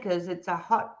channel because it's a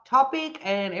hot topic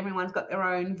and everyone's got their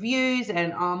own views,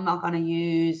 and I'm not going to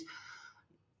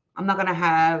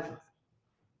have,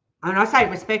 and I say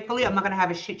respectfully, I'm not going to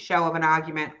have a shit show of an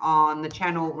argument on the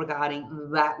channel regarding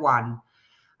that one.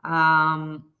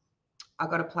 I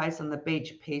got a place on the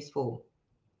beach, peaceful.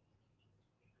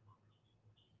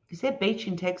 Is there beach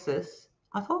in Texas?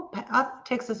 I thought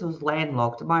Texas was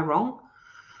landlocked. Am I wrong?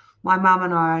 My mum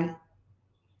and I,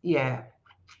 yeah,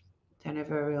 they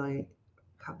never really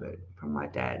recovered from my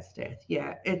dad's death.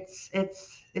 Yeah, it's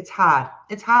hard.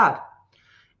 It's hard.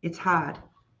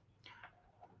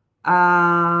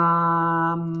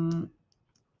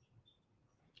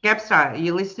 Gabstar, are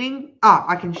you listening? Oh,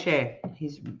 I can share.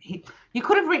 You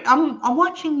could have I'm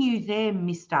watching you there,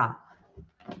 mister.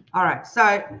 All right,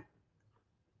 so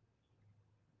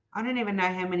I don't even know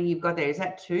how many you've got there. Is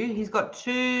that 2? He's got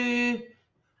 2.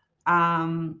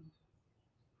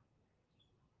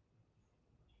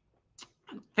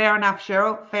 Fair enough,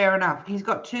 Cheryl. Fair enough. He's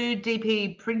got 2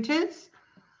 DP printers,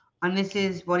 and this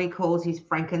is what he calls his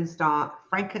Frankenstein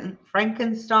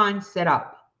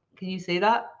setup. Can you see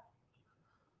that?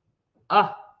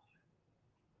 Oh,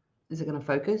 is it going to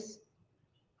focus?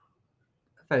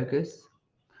 Focus.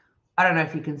 I don't know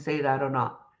if you can see that or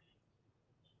not.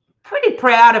 Pretty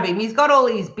proud of him. He's got all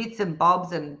these bits and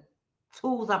bobs and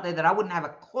tools up there that I wouldn't have a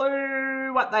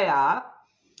clue what they are.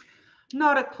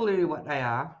 Not a clue what they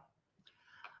are.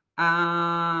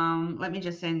 Let me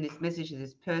just send this message to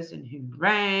this person who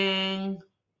rang.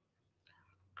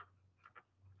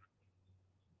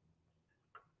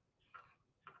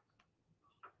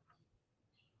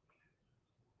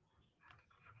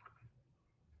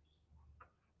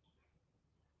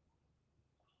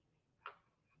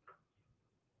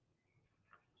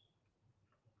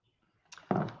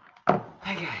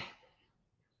 Okay.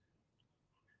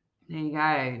 There you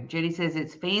go. Jenny says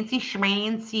it's fancy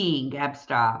schmancy,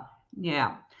 Gabstar.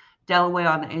 Yeah. Delaware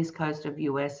on the east coast of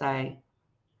USA.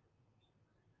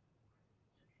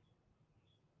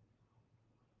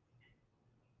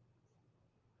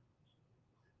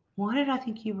 Why did I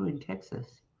think you were in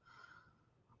Texas?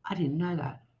 I didn't know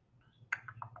that.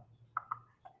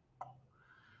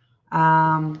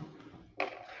 I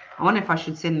wonder if I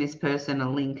should send this person a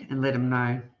link and let them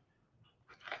know.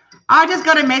 I just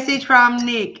got a message from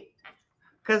Nick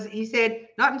because he said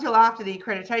not until after the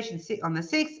accreditation on the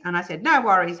 6th. And I said, no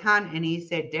worries, hun. And he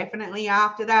said, definitely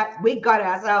after that. We got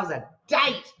ourselves a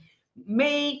date.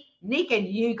 Me, Nick, and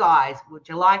you guys. Would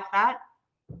you like that?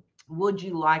 Would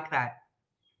you like that?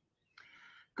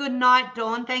 Good night,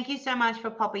 Dawn. Thank you so much for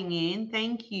popping in.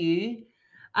 Thank you.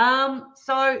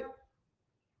 So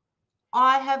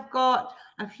I have got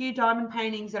a few diamond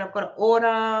paintings that I've got to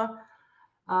order.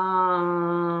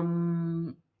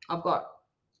 I've got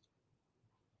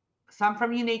some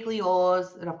from Uniquely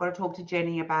Yours that I've got to talk to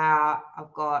Jenny about.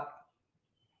 I've got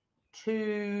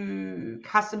 2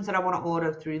 customs that I want to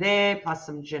order through there, plus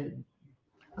some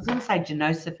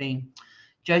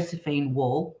Josephine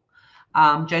wall.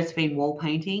 Josephine wall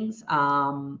paintings.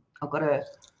 I've got to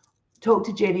talk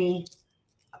to Jenny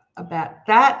about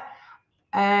that.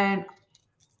 And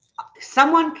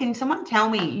can someone tell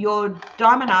me your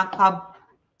Diamond Art Club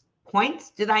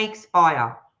points, do they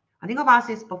expire? I think I've asked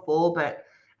this before,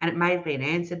 and it may have been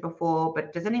answered before,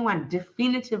 but does anyone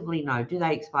definitively know, do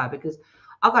they expire? Because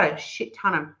I've got a shit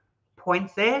ton of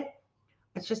points there.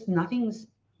 It's just nothing's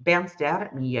bounced out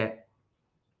at me yet.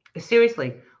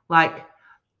 Seriously, like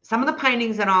some of the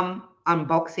paintings that I'm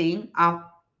unboxing, I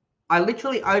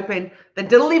literally opened the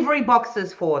delivery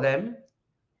boxes for them.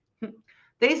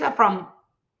 These are from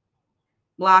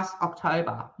last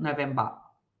November.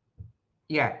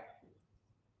 Yeah.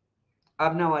 I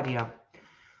have no idea.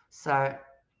 So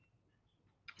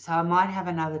I might have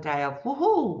another day of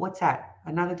woohoo. What's that?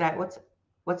 Another day. What's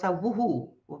a woohoo?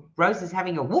 Rose is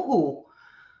having a woohoo.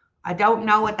 I don't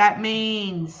know what that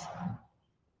means.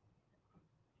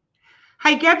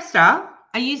 Hey, Gabster,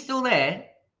 are you still there?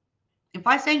 If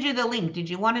I send you the link, did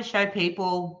you want to show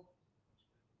people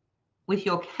with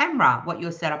your camera what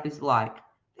your setup is like?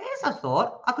 There's a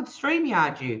thought. I could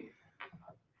StreamYard you.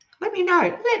 Let me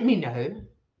know. Let me know.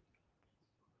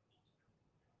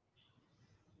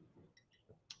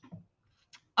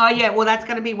 Oh, yeah. Well, that's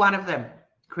going to be one of them,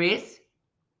 Chris.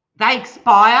 They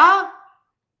expire?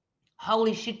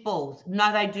 Holy shitballs.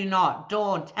 No, they do not.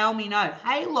 Dawn, tell me no.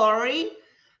 Hey, Laurie.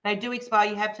 They do expire.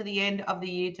 You have to the end of the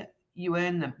year you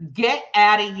earn them. Get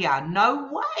out of here.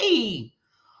 No way.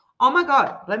 Oh, my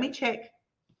God. Let me check.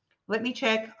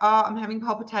 Oh, I'm having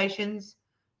palpitations.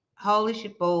 Holy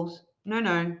shitballs.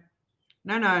 No.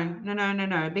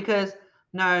 Because,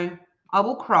 no, I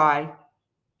will cry.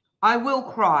 I will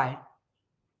cry.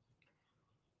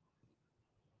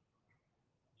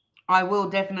 I will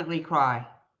definitely cry.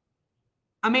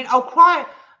 I mean, I'll cry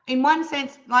in one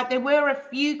sense, like there were a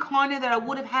few kind of that I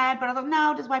would have had, but I thought, no,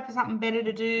 I'll just wait for something better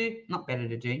to do. Not better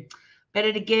to do,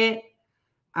 better to get.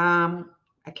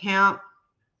 Account,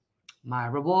 my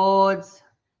rewards.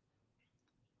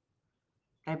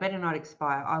 They better not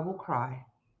expire. I will cry.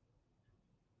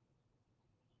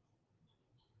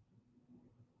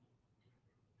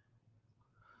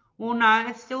 Well, no,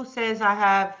 it still says I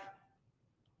have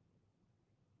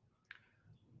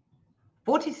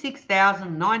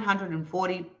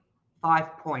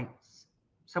 46,945 points.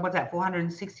 So what's that?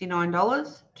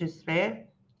 $469 to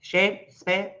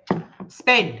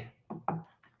spend.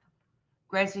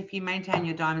 Grace, if you maintain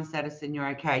your diamond status, then you're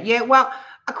okay. Yeah, well,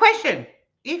 a question.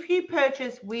 If you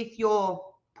purchase with your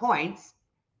points,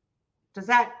 does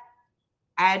that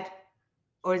add,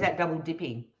 or is that double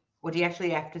dipping? Or do you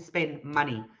actually have to spend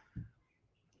money?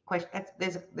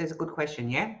 There's a good question,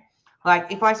 yeah?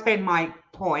 Like, if I spend my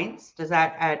points, does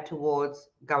that add towards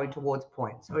going towards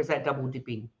points? Or is that double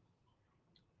dipping?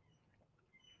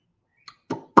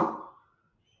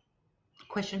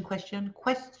 Question.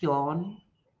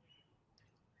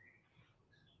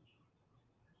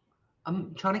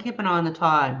 I'm trying to keep an eye on the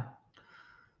time.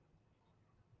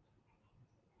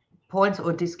 Points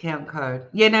or discount code?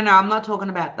 Yeah, no, I'm not talking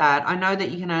about that. I know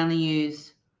that you can only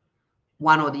use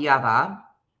one or the other.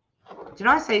 Did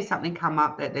I see something come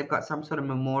up that they've got some sort of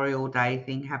Memorial Day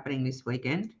thing happening this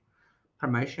weekend?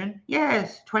 Promotion?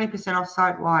 Yes, 20% off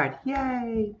site-wide.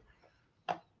 Yay.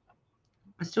 I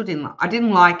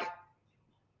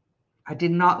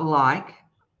did not like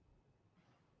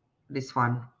this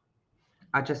one.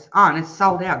 And it's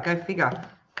sold out. Go figure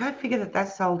that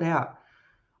that's sold out.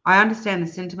 I understand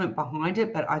the sentiment behind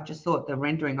it, but I just thought the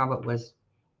rendering of it was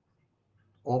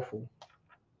Awful.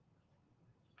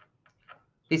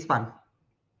 This one.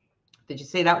 Did you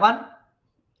see that one?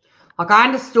 Like, I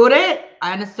understood it.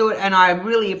 And I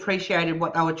really appreciated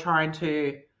what they were trying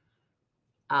to,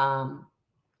 I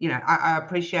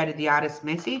appreciated the artist's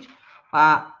message.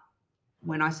 But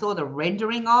when I saw the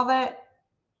rendering of it,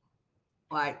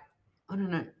 like, I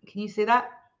don't know. Can you see that?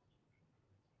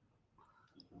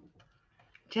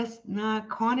 Just, no,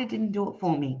 kind of didn't do it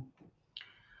for me.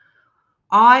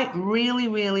 I really,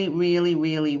 really, really,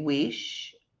 really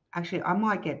wish. Actually, I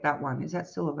might get that one. Is that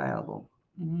still available?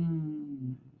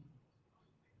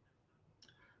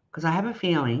 Because I have a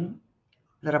feeling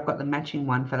that I've got the matching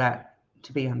one for that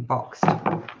to be unboxed.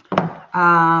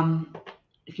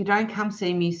 If you don't come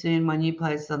see me soon, my new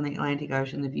place is on the Atlantic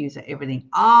Ocean. The views are everything.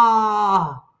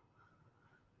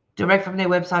 Direct from their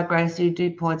website, Grace.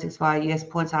 Do points expire? Yes,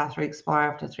 points after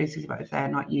expire after 365 if they are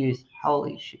not used.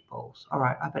 Holy shit balls. All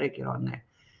right, I better get on there.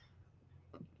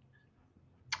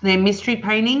 They're mystery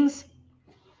paintings.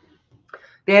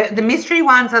 The mystery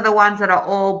ones are the ones that are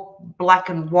all black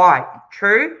and white.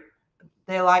 True.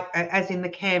 They're like, as in the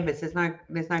canvas. There's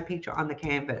no picture on the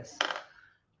canvas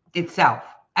itself.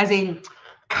 As in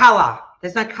color.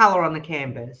 There's no color on the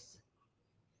canvas.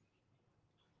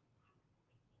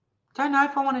 Don't know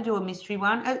if I want to do a mystery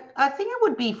one. I think it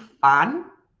would be fun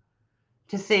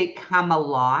to see it come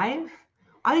alive.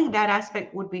 I think that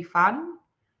aspect would be fun.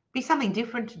 Be something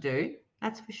different to do.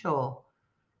 That's for sure.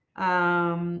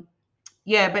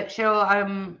 Yeah, but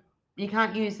Cheryl, you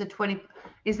can't use the 20.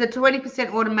 Is the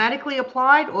 20% automatically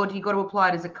applied, or do you got to apply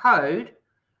it as a code?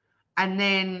 And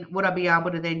then would I be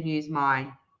able to then use my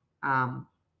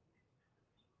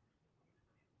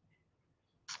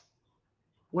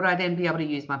would I then be able to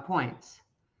use my points?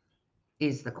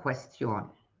 Is the question.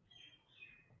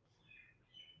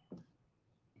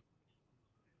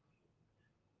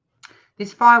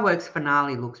 This fireworks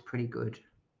finale looks pretty good.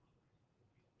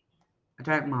 I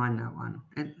don't mind that one.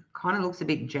 It kind of looks a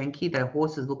bit janky. The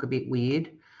horses look a bit weird.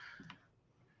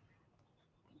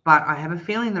 But I have a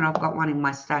feeling that I've got one in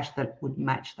my stash that would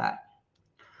match that.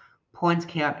 Points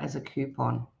count as a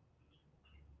coupon.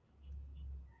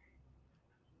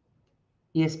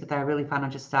 Yes, but they're really fun. I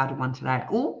just started one today.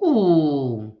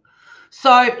 Ooh.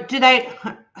 So do they,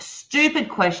 a stupid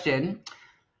question.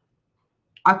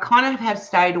 I kind of have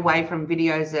stayed away from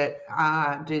videos that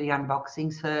do the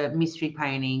unboxings for mystery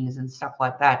paintings and stuff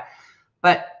like that.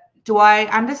 But do I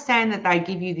understand that they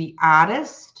give you the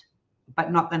artist,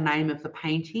 but not the name of the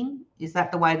painting? Is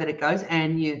that the way that it goes?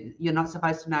 And you're not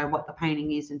supposed to know what the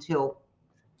painting is until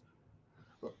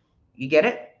you get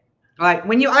it? Like,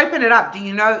 when you open it up, do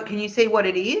you know, can you see what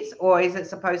it is? Or is it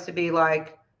supposed to be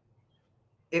like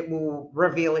it will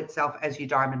reveal itself as you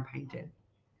diamond paint it?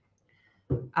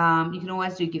 You can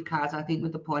always do gift cards, I think,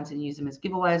 with the points and use them as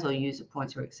giveaways, or use the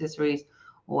points for accessories.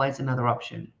 Always another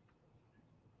option.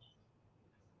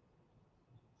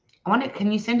 I wonder,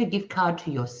 can you send a gift card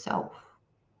to yourself?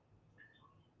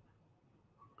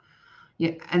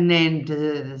 Yeah, and then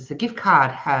does the gift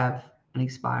card have an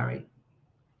expiry?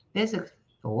 There's a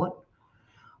thought.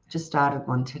 Just started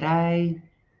one today.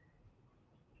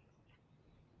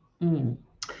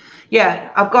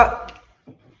 Yeah, I've got,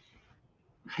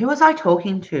 who was I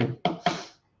talking to?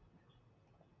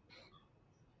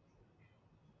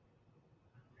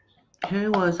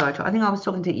 Who was I talking? I think I was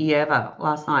talking to Eva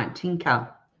last night. Tinker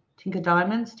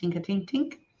Diamonds, Tinker Tink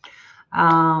Tink.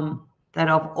 That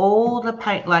of all the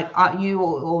paint, like you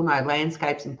all know,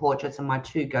 landscapes and portraits are my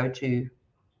two go-to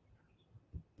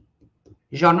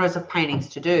genres of paintings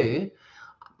to do.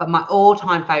 But my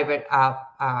all-time favorite are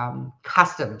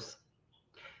customs.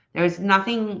 There is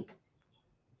nothing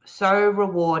so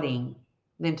rewarding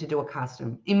than to do a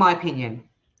custom, in my opinion.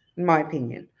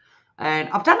 And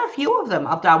I've done a few of them.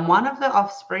 I've done one of the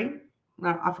Offspring.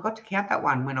 No, I forgot to count that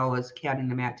one when I was counting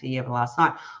them out to Eva last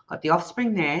night. I've got the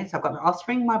Offspring there. So I've got the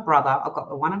Offspring, my brother. I've got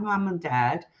the one of my mum and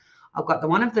dad. I've got the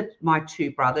one of my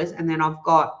two brothers. And then I've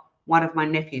got one of my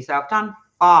nephews. So I've done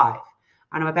 5.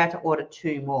 And I'm about to order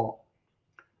 2 more.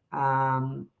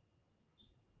 I've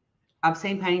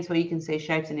seen paintings where you can see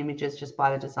shapes and images just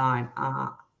by the design.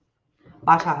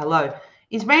 Butter, hello.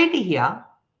 Is Randy here?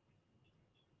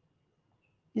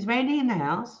 Is Randy in the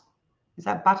house? Is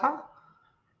that Butter?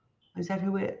 Is that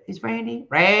who it is? Randy?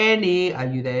 Randy, are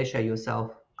you there? Show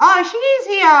yourself. Oh, she is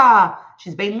here.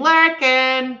 She's been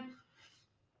lurking.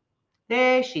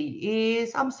 There she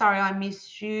is. I'm sorry I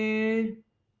missed you.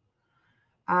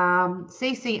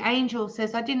 CC Angel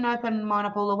says, I didn't open mine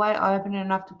up all the way. I opened it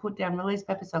enough to put down release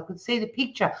paper so I could see the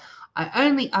picture. I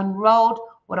only unrolled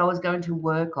what I was going to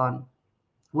work on.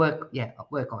 Work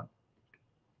on.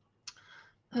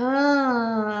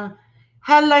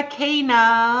 Hello,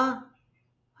 Kina.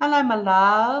 Hello, my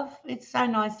love. It's so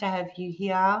nice to have you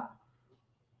here.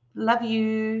 Love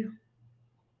you.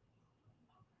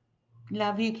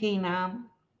 Love you, Kina.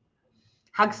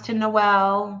 Hugs to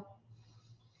Noelle.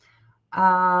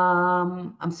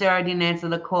 I'm sorry I didn't answer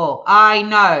the call. I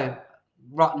know,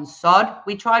 rotten sod.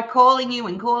 We tried calling you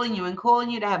and calling you and calling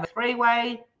you to have a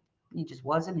three-way. You just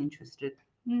wasn't interested.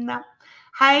 No.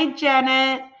 Hey,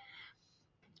 Janet.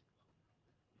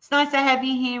 It's nice to have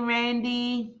you here,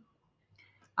 Randy.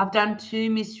 I've done 2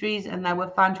 mysteries and they were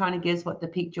fun trying to guess what the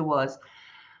picture was.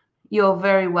 You're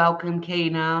very welcome,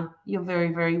 Kina. You're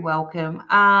very, very welcome.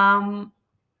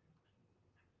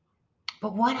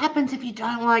 But what happens if you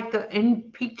don't like the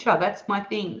end picture? That's my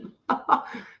thing.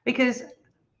 Because,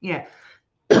 yeah.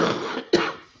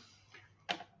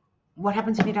 What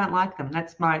happens if you don't like them?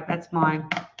 That's my,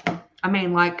 I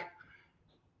mean, like,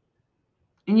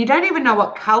 and you don't even know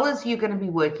what colors you're going to be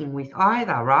working with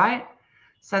either, right?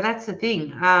 So that's the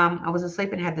thing. I was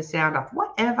asleep and had the sound off.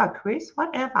 Whatever, Chris,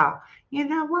 whatever. You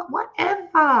know what?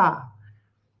 Whatever.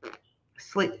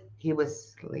 Sleep. He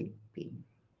was sleeping.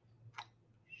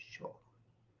 Sure.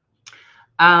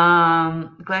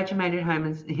 Glad you made it home.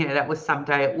 And yeah, that was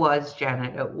someday. It was,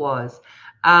 Janet. It was.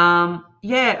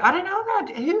 Yeah, I don't know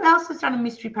about who else has done a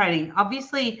mystery painting.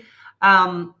 Obviously,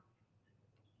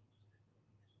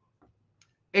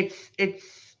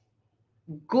 it's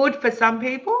good for some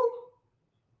people.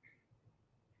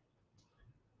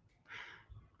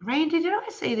 Randy, did I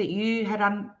see that you had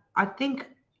I think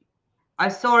I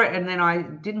saw it and then I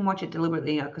didn't watch it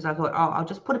deliberately because I thought, oh, I'll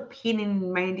just put a pin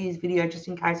in Randy's video just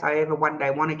in case I ever one day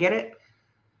want to get it.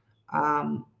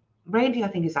 Randy, I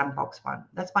think, has unboxed one.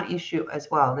 That's my issue as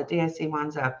well. The DAC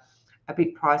ones are a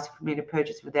bit pricey for me to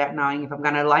purchase without knowing if I'm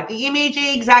going to like the image.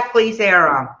 Exactly,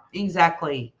 Sarah.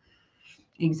 Exactly.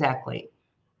 Exactly.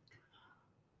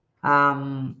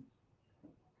 Yeah,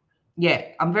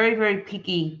 I'm very, very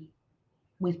picky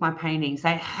with my paintings.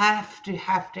 They have to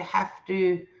have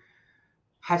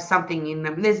something in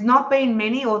them. There's not been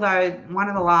many, although one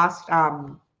of the last,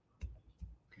 what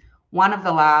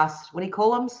do you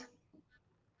call them?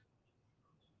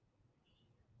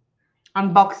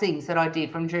 Unboxings that I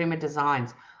did from Dreamer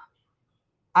Designs.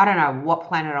 I don't know what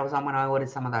planet I was on when I ordered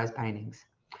some of those paintings.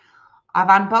 I've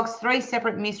unboxed 3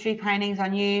 separate mystery paintings. I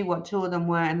knew what 2 of them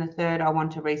were, and the third I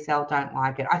want to resell, don't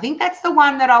like it. I think that's the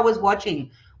one that I was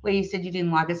watching where you said you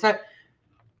didn't like it. So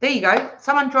there you go.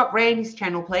 Someone drop Randy's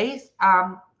channel, please.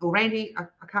 Or Randy, I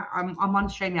can't. I'm on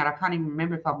StreamYard. I can't even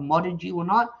remember if I've modded you or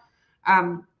not.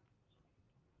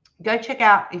 Go check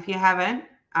out, if you haven't,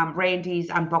 Randy's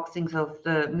unboxings of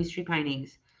the mystery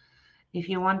paintings. If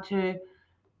you want to,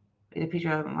 the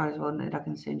picture, I might as well, I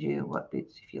can send you what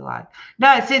bits if you like.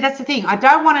 No, see, that's the thing. I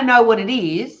don't want to know what it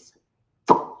is.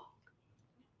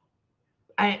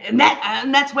 And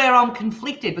that's where I'm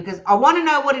conflicted, because I want to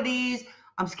know what it is.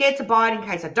 I'm scared to buy it in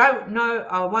case I don't know,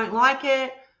 I won't like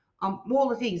it. All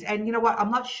the things. And you know what? I'm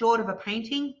not short of a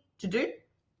painting to do.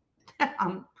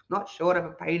 I'm not short of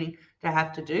a painting to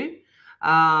have to do.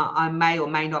 I may or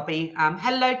may not be.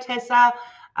 Hello, Tessa.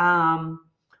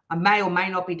 I may or may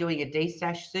not be doing a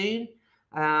D-stash soon.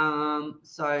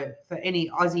 So for any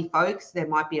Aussie folks, there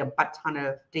might be a butt ton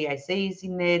of DACs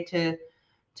in there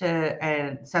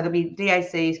and so there'll be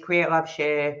DACs, Create, Love,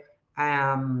 Share,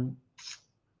 and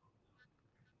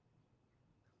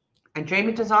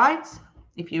Dreamer Designs.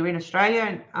 If you're in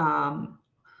Australia,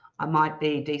 I might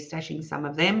be destashing some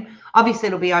of them. Obviously,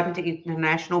 it'll be open to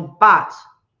international, but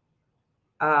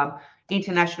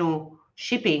international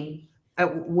shipping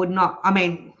would not. I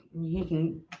mean, you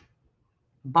can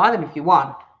buy them if you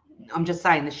want. I'm just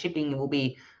saying the shipping will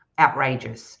be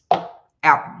outrageous,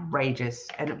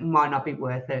 and it might not be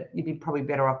worth it. You'd be probably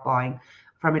better off buying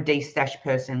from a destash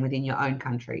person within your own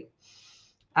country.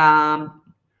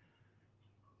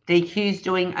 DQ's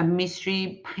doing a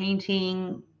mystery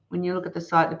painting. When you look at the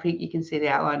site, the peak, you can see the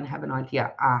outline and have an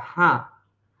idea.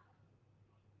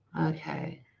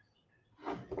 Okay.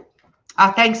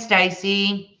 Thanks,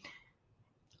 Stacey.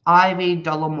 Ivy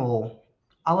Dollamore.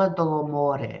 Alla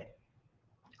Dollamore.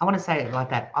 I want to say it like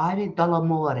that. Ivy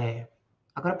Dollamore.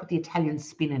 I've got to put the Italian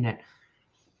spin in it.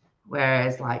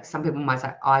 Whereas, like, some people might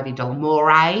say Ivy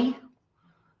Dollamore.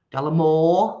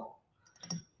 Dollamore.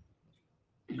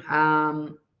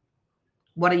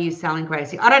 What are you selling,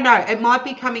 Gracie? I don't know. It might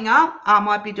be coming up. I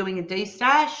might be doing a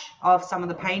destash of some of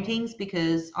the paintings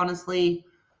because, honestly,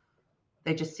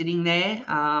 they're just sitting there.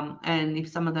 And if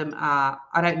some of them are,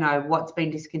 I don't know what's been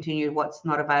discontinued, what's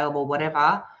not available,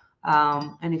 whatever.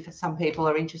 And if some people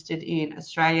are interested in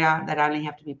Australia, they'd only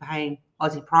have to be paying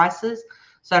Aussie prices.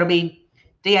 So it'll be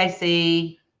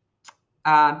DAC,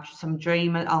 Some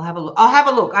Dreamer. I'll have a look. I'll have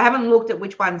a look. I haven't looked at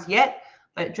which ones yet,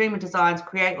 but Dreamer Designs,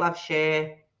 Create, Love,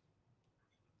 Share.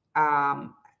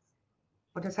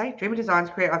 What did I say? Dreamer Designs,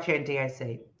 Create, Love, Share, and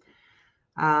DAC.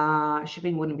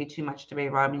 Shipping wouldn't be too much to be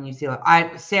right in New Zealand.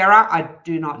 Sarah, I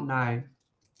do not know.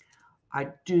 I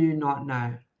do not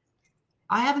know.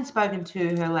 I haven't spoken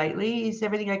to her lately. Is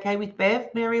everything okay with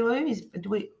Bev, Mary Lou?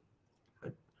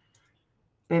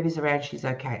 Bev is around. She's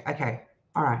okay. Okay.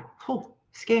 All right. Whew.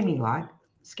 Scare me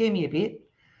a bit.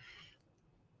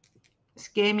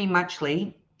 Scare me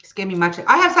muchly.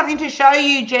 I have something to show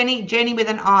you, Jenny. Jenny with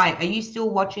an I. Are you still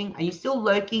watching? Are you still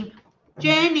lurking?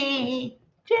 Jenny.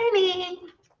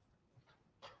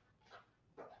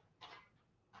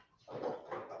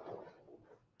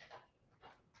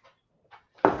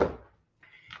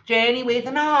 Jenny with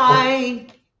an I.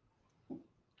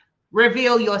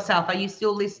 Reveal yourself. Are you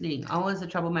still listening? I was a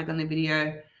troublemaker on the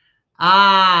video.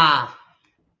 Yeah.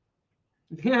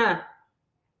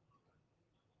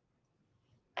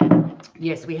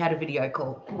 Yes, we had a video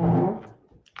call.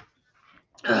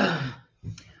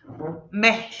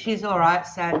 Meh, she's all right.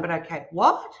 Sad, but okay.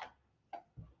 What?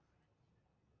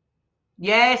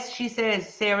 Yes, she says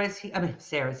Sarah's here. I mean,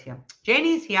 Sarah's here.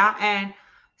 Jenny's here, and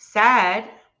sad.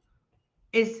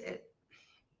 Is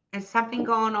something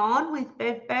going on with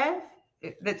Bev?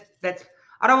 That's.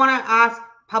 I don't want to ask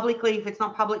publicly if it's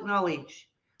not public knowledge,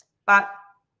 but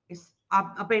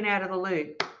I've been out of the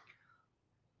loop.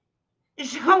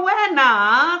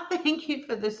 Joanna, thank you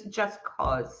for this just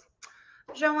cause.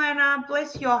 Joanna,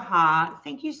 bless your heart.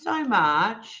 Thank you so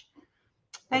much.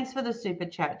 Thanks for the super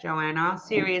chat, Joanna.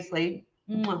 Seriously.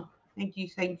 Thank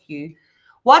you.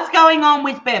 What's going on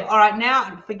with Bev? All right,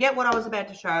 now forget what I was about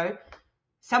to show.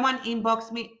 Someone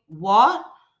inboxed me. What?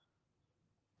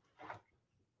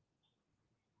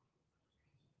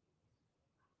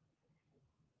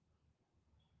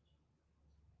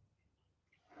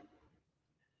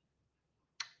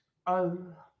 Oh.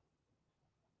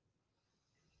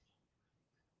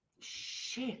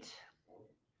 Shit.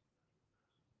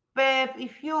 Bev,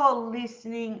 if you're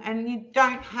listening, and you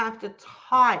don't have to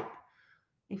type,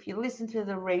 if you listen to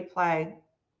the replay,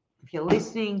 if you're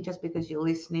listening just because you're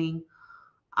listening,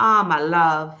 my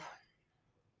love.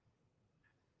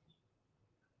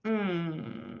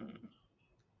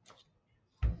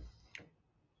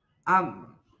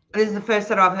 This is the first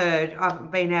that I've heard.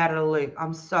 I've been out of the loop.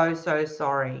 I'm so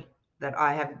sorry that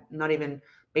I have not even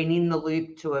been in the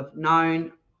loop to have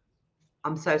known.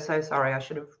 I'm so sorry. I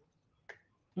should have.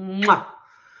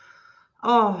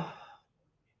 Oh.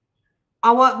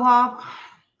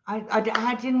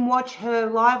 I didn't watch her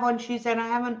live on Tuesday, and I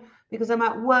haven't because I'm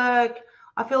at work.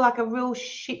 I feel like a real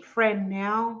shit friend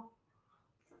now.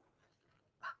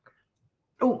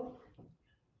 Oh.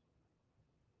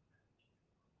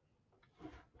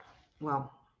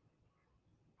 Well.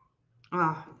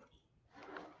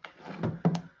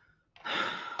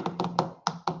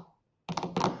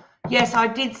 Yes, I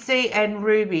did see, and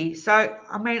Ruby. So,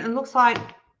 I mean, it looks like,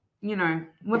 you know,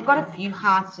 we've got a few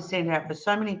hearts to send out for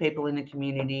so many people in the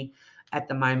community at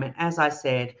the moment. As I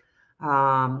said,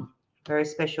 very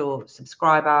special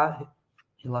subscriber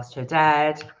who lost her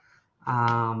dad.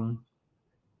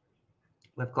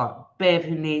 We've got Bev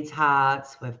who needs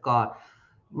hearts. We've got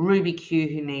Ruby Q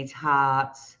who needs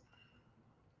hearts.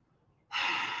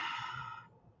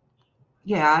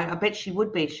 Yeah, I bet she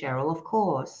would be, Cheryl, of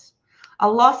course. A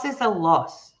loss is a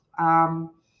loss.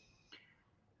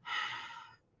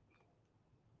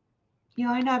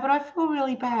 Yeah, I know, but I feel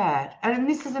really bad. And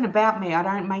this isn't about me. I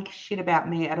don't make shit about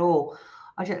me at all.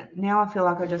 Now I feel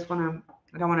like I don't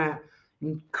want to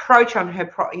encroach on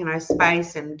her,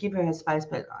 space and give her space.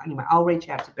 But anyway, I'll reach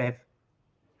out to Bev.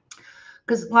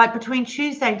 Because like between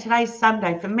Tuesday and today's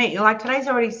Sunday for me, like today's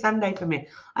already Sunday for me.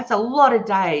 That's a lot of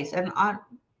days. And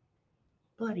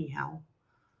bloody hell.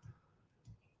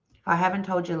 If I haven't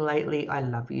told you lately, I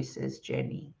love you, says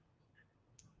Jenny.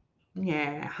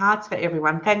 Yeah, hearts for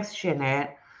everyone. Thanks,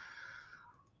 Jeanette.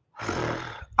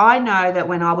 I know that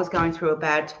when I was going through a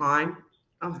bad time,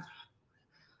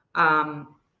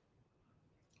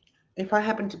 if I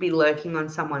happened to be lurking on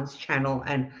someone's channel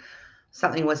and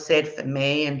something was said for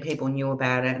me and people knew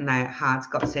about it and their hearts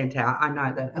got sent out, I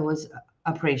know that it was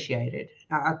appreciated.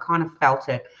 I kind of felt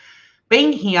it.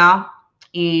 Being here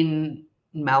in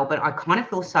Melbourne, I kind of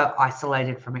feel so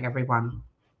isolated from everyone,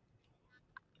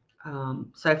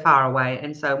 so far away.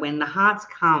 And so when the hearts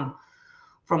come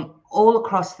from all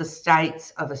across the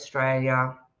states of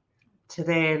Australia to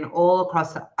then all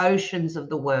across the oceans of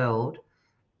the world,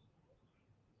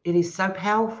 it is so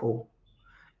powerful.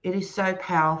 It is so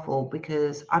powerful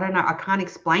because I don't know, I can't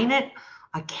explain it.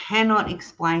 I cannot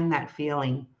explain that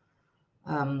feeling.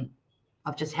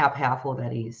 of just how powerful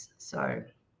that is. So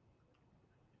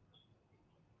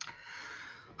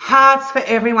hearts for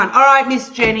everyone. All right, Miss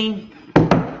Jenny,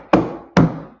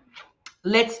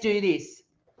 let's do this.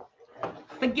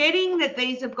 Forgetting that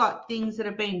these have got things that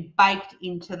have been baked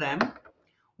into them,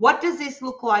 what does this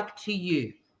look like to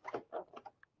you?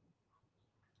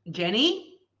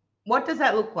 Jenny, what does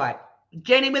that look like?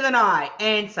 Jenny with an I,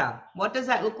 answer. What does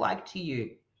that look like to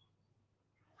you?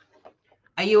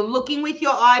 Are you looking with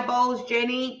your eyeballs,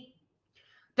 Jenny?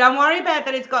 Don't worry about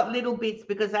that it's got little bits,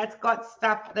 because that's got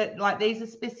stuff that, like, these are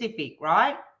specific,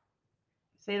 right?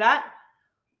 See that?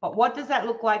 But what does that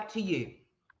look like to you?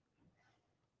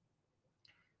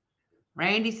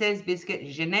 Randy says biscuit.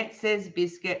 Jeanette says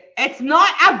biscuit. It's not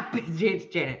a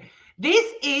biscuit, Janet.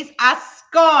 This is a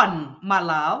scone, my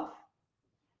love.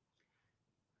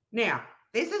 Now,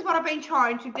 this is what I've been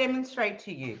trying to demonstrate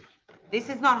to you. This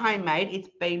is not homemade. It's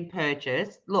been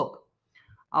purchased. Look,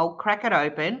 I'll crack it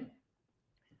open.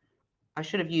 I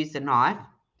should have used a knife.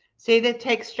 See the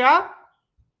texture?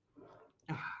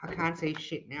 Oh, I can't see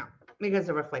shit now because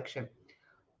of reflection.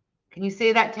 Can you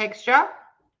see that texture?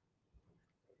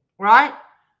 Right?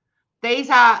 These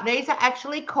are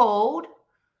actually called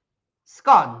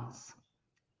scones.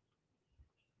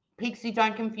 Pixie,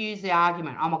 don't confuse the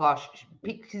argument. Oh my gosh,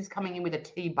 Pixie's coming in with a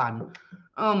tea bun.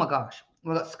 Oh my gosh.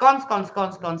 We've got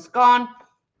scone.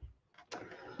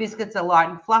 Biscuits are light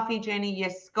and fluffy, Jenny.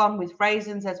 Yes, scone with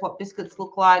raisins. That's what biscuits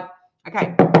look like.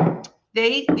 Okay.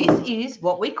 This is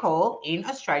what we call in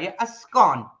Australia a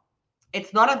scone.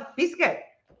 It's not a biscuit.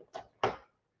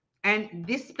 And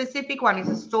this specific one is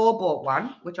a store-bought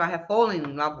one, which I have fallen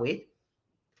in love with.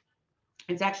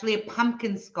 It's actually a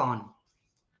pumpkin scone.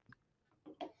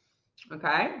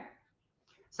 Okay.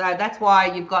 So that's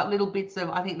why you've got little bits of,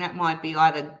 I think that might be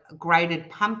either grated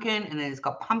pumpkin, and then it's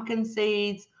got pumpkin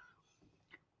seeds.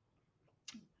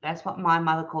 That's what my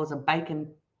mother calls a bacon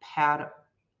powder,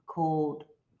 called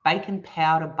bacon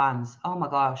powder buns. Oh my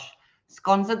gosh.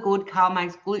 Scones are good. Carl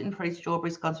makes gluten-free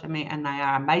strawberry scones for me, and they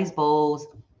are amazeballs.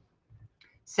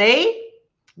 See?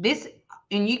 This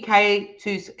in UK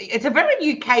too. It's a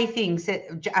very UK thing,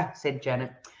 said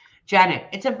Janet. Janet,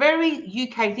 it's a very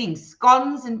UK thing.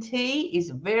 Scones and tea is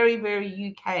very,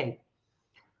 very UK.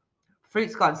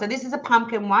 Fruit scones. So this is a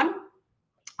pumpkin one.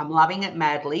 I'm loving it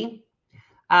madly.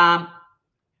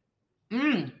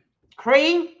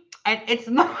 Cream, and it's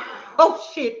not, oh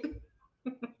shit.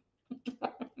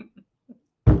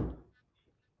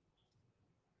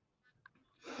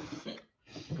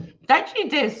 Don't you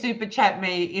dare super chat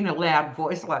me in a loud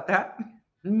voice like that.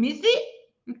 Missy?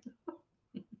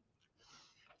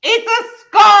 It's a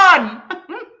scone.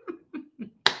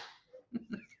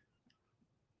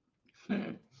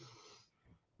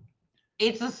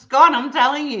 It's a scone, I'm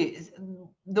telling you.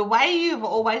 The way you've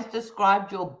always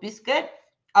described your biscuit,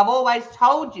 I've always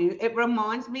told you it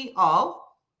reminds me of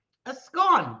a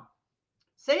scone.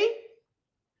 See?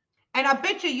 And I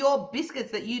bet you your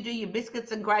biscuits that you do, your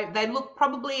biscuits and gravy, they're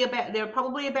probably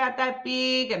about that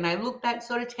big, and they look that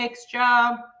sort of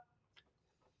texture.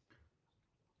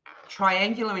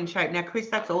 Triangular in shape. Now, Chris,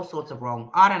 that's all sorts of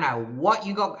wrong. I don't know what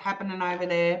you got happening over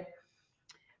there.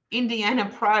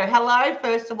 Indiana Pro. Hello,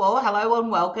 first of all. Hello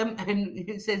and welcome. And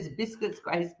it says biscuits,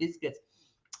 Grace, biscuits.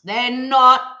 They're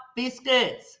not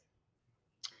biscuits.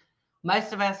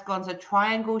 Most of our scones are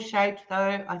triangle shaped,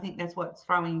 though. I think that's what's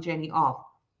throwing Jenny off.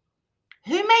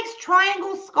 Who makes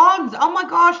triangle scones? Oh my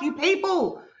gosh, you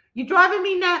people. You're driving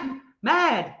me mad.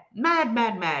 Mad.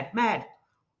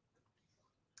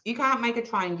 You can't make a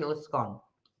triangular scone.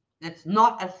 That's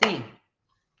not a thing.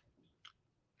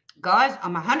 Guys,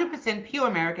 I'm 100% pure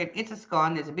American. It's a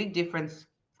scone. There's a big difference.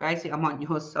 Gracie, I'm on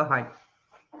your side.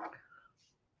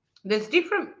 There's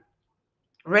different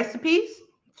recipes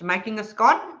to making a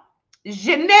scone.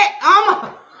 Jeanette,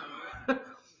 oh my,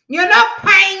 you're not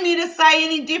paying me to say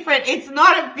any different. It's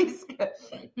not a biscuit.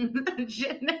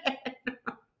 Jeanette.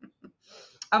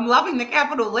 I'm loving the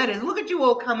capital letters. Look at you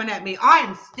all coming at me. I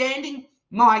am standing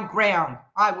my ground.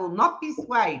 I will not be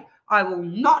swayed. I will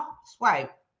not sway.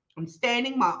 I'm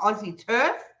standing my Aussie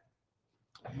turf.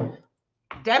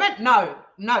 Damn it. No,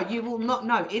 you will not.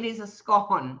 No, it is a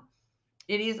scone.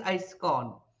 It is a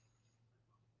scone.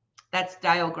 That's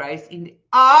Dale Grace.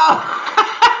 Oh!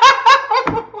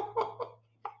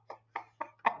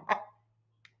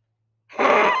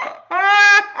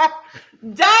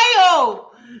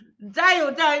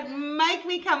 Dale, don't make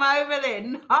me come over there.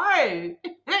 No.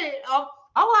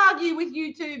 I'll argue with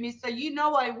you too, mister. You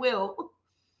know I will.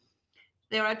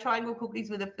 There are triangle cookies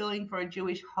with a filling for a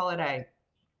Jewish holiday.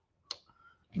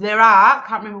 There are,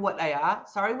 can't remember what they are.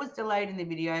 Sorry, was delayed in the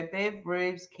video. Bev,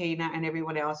 Rubes, Keena, and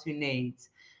everyone else who needs.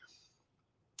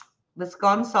 The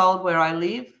scones sold where I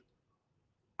live,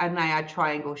 and they are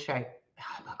triangle shaped.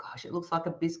 Oh my gosh, it looks like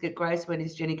a biscuit. Grace, when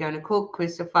is Jenny going to cook?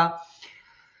 Christopher,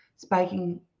 it's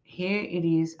baking. Here it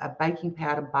is, a baking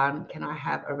powder bun. Can I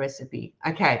have a recipe?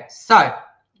 Okay, so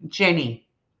Jenny.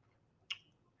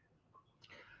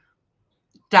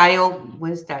 Dale,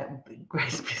 where's Dale?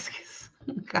 Grace Biscuits.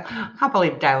 I can't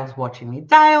believe Dale's watching me.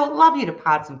 Dale, love you to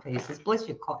parts and pieces. Bless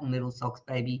your cotton little socks,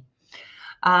 baby.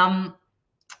 I'm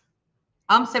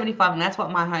 75, and that's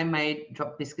what my homemade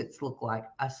drop biscuits look like.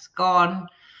 A scone.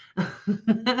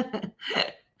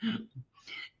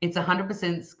 It's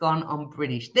 100% scone on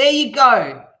British. There you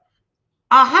go.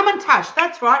 Ham and tash.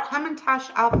 That's right. Ham and tash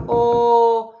are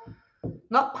for,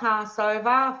 not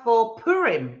Passover, for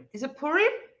Purim. Is it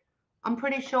Purim? I'm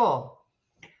pretty sure.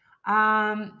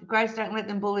 Grace, don't let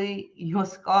them bully your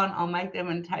scone. I'll make them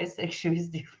and taste texture is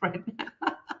different.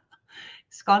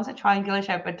 Scones are triangular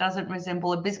shape, but doesn't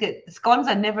resemble a biscuit. Scones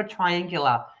are never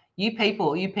triangular. You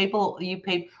people.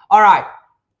 All right.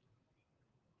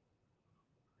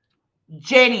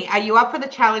 Jenny, are you up for the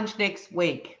challenge next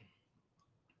week?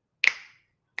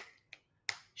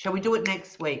 Shall we do it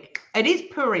next week? It is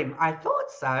Purim. I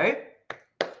thought so.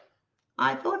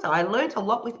 I learned a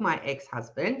lot with my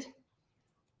ex-husband.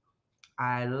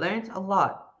 I learned a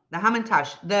lot. The ham and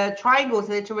tash. The triangles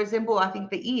are to resemble, I think,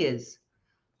 the ears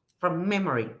from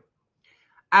memory.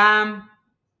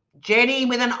 Jenny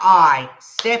with an I.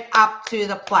 Step up to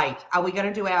the plate. Are we going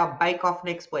to do our bake-off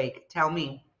next week? Tell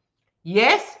me.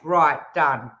 Yes? Right.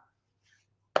 Done.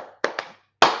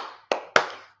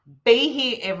 Be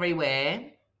here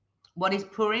everywhere. What is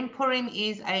Purim? Purim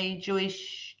is a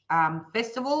Jewish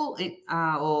festival,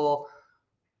 or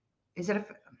is it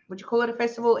would you call it a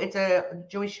festival? It's a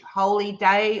Jewish holy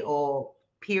day or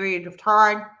period of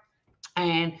time.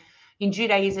 And in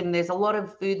Judaism, there's a lot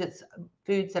of foods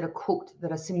that are cooked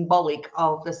that are symbolic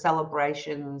of the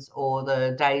celebrations or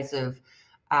the days of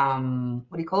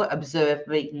what do you call it?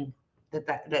 Observing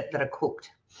that are cooked.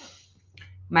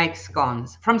 Make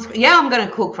scones from I'm going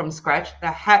to cook from scratch.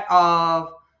 The hat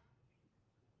of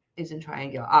isn't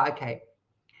triangular. Oh, okay.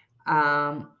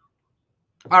 All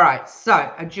right.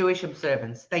 So a Jewish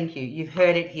observance. Thank you. You've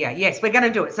heard it here. Yes, we're going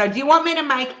to do it. So do you want me to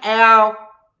make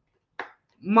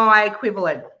my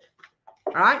equivalent?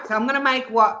 All right. So I'm going to make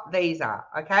what these are.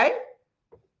 Okay.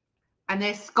 And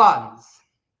they're scones.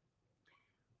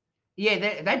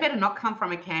 Yeah, they better not come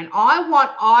from a can. I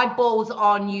want eyeballs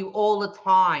on you all the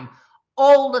time.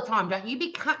 All the time. Don't you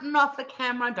be cutting off the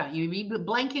camera. Don't you be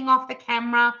blanking off the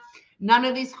camera. None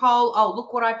of this whole, oh,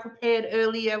 look what I prepared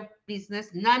earlier business.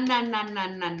 No.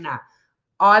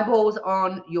 Eyeballs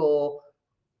on your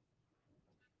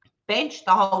bench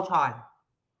the whole time.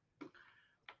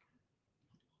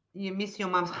 You miss your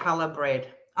mum's challah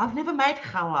bread. I've never made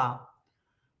challah.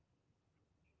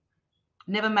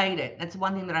 Never made it. That's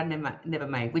one thing that I've never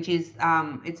made, which is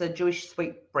it's a Jewish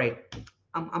sweet bread.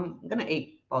 I'm gonna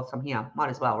eat whilst I'm here. Might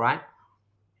as well, right?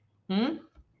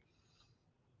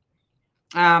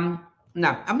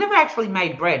 No, I've never actually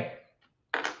made bread.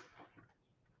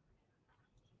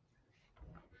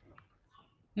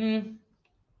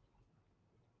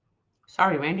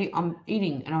 Sorry, Randy, I'm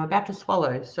eating and I'm about to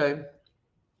swallow. So,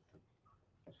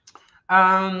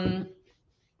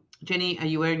 Jenny, are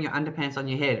you wearing your underpants on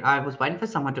your head? I was waiting for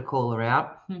someone to call her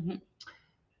out.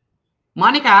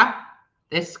 Monica,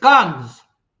 there's scones.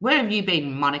 Where have you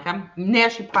been, Monica? Now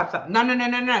she pipes up. No.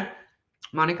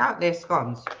 Monica, there's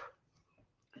scones.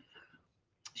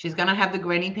 She's going to have the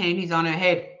granny panties on her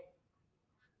head.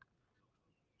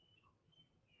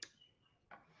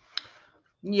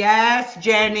 Yes,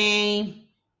 Jenny.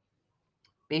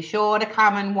 Be sure to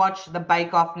come and watch the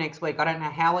Bake Off next week. I don't know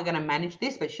how we're going to manage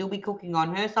this, but she'll be cooking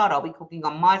on her side. I'll be cooking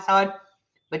on my side.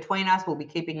 Between us, we'll be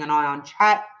keeping an eye on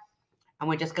chat, and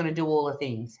we're just going to do all the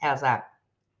things. How's that?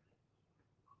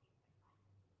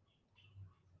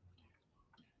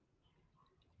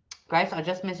 Grace, I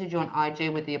just messaged you on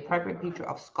IG with the appropriate picture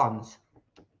of scones.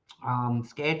 I'm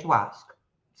scared to ask.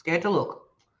 Scared to look.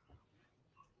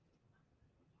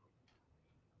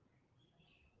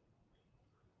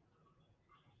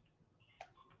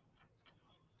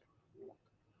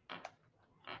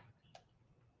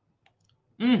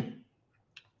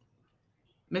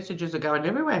 Messages are going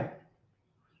everywhere.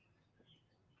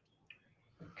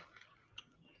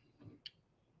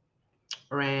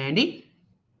 Randy?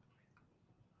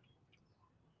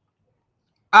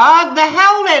 Oh, the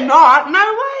hell they're not.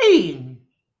 No way.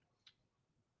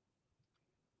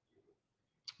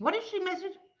 What did she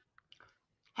message?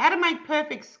 How to make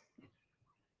perfect.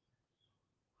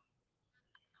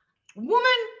 Woman,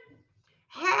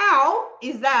 how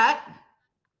is that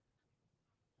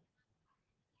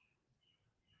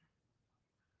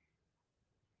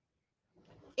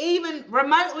even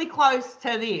remotely close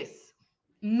to this?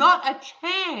 Not a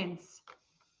chance.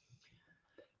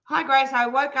 Hi, Grace. I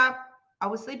woke up. I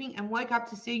was sleeping and woke up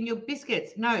to seeing your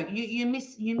biscuits. No,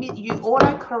 you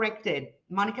auto corrected.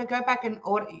 Monica, go back and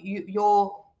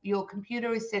your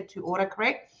computer is set to auto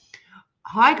correct.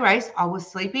 Hi, Grace. I was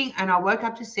sleeping and I woke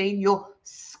up to seeing your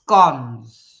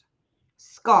scones.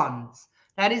 Scones.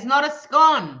 That is not a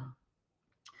scone.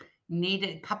 You need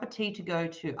a cup of tea to go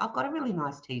to. I've got a really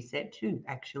nice tea set too,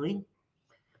 actually.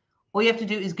 All you have to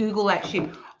do is Google that shit.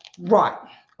 Right.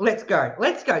 Let's go.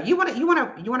 Let's go. You want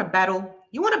to battle?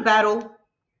 You want to battle?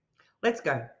 Let's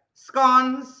go.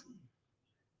 Scones.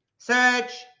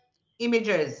 Search.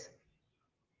 Images.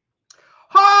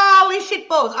 Holy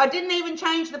shitballs. I didn't even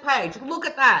change the page. Look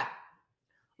at that.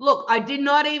 Look, I did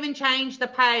not even change the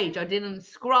page. I didn't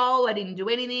scroll. I didn't do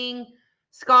anything.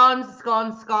 Scones,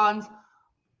 scones, scones.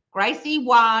 Gracie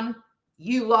 1.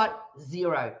 You lot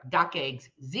 0. Duck eggs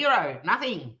 0.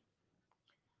 Nothing.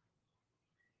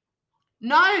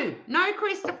 No,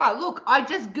 Christopher. Look, I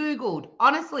just Googled.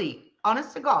 Honestly,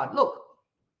 honest to God. Look.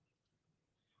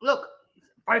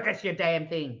 Focus your damn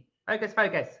thing.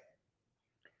 Focus.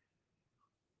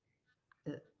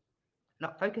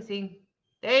 Not focusing.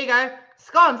 There you go.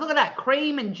 Scones. Look at that.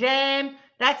 Cream and jam.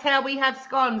 That's how we have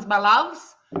scones, my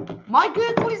loves. My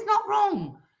Google is not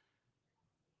wrong.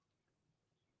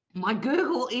 My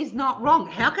Google is not wrong.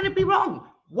 How can it be wrong?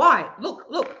 Why? Look.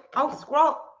 I'll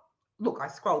scroll. Look, I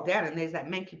scrolled down and there's that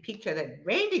manky picture that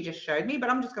Randy just showed me, but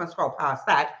I'm just going to scroll past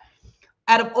that.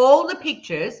 Out of all the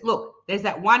pictures, look, there's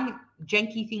that one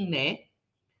janky thing there,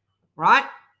 right?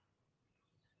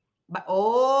 But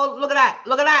oh, look at that,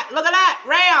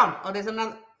 round. Oh, there's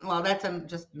another. Well, that's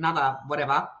just another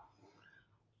whatever.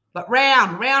 But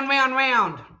round.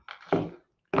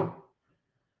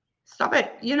 Stop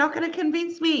it. You're not going to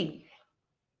convince me.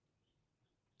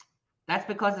 That's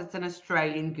because it's an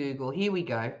Australian Google. Here we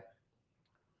go.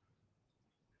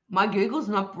 My Google's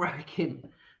not broken.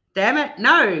 Damn it.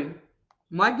 No.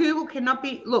 My Google cannot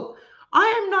be. Look, I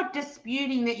am not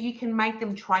disputing that you can make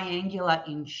them triangular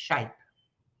in shape.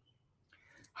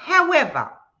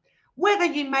 However, whether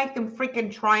you make them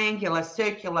freaking triangular,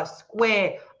 circular,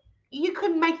 square, you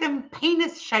could make them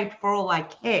penis shaped for all I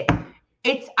care.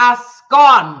 It's a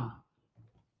scone.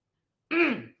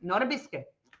 Not a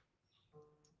biscuit.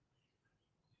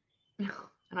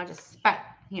 And I just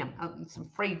spat some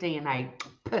free DNA.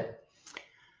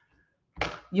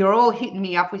 You're all hitting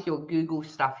me up with your Google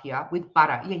stuff here with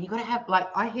butter. Yeah, you got to have, like,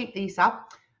 I heat these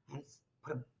up and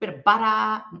put a bit of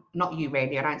butter. Not you,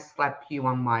 Randy. I don't slap you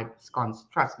on my scones.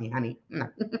 Trust me, honey. No.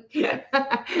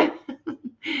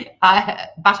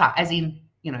 Butter, as in,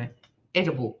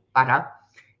 edible butter.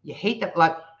 You heat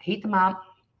them up.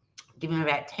 Give them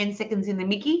about 10 seconds in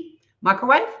the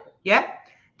microwave. Yeah.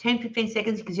 10, 15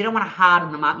 seconds because you don't want to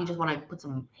harden them up. You just want to put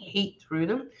some heat through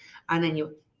them. And then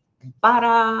you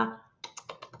butter.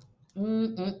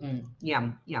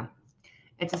 Yum.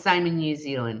 It's the same in New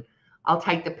Zealand. I'll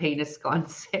take the penis scone,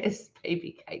 says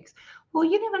baby cakes. Well,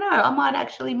 you never know. I might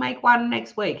actually make one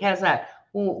next week. How's that?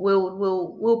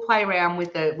 We'll play around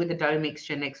with the dough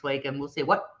mixture next week, and we'll see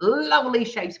what lovely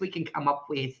shapes we can come up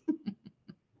with.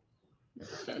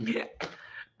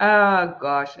 Oh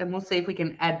gosh, and we'll see if we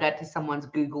can add that to someone's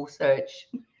Google search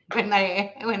when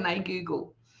they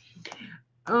Google.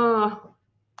 Oh,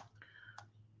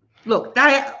 look,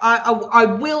 I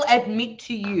will admit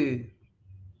to you.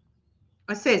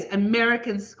 It says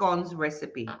American scones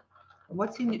recipe.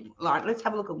 What's in your, like? Let's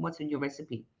have a look at what's in your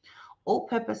recipe.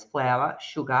 All-purpose flour,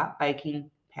 sugar, baking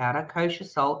powder, kosher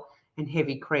salt, and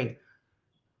heavy cream.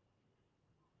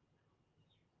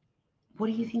 What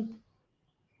do you think?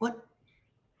 What?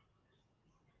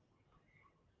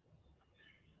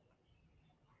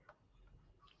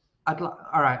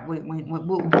 All right,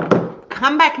 we'll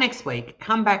come back next week.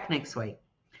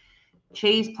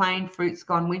 Cheese, plain fruit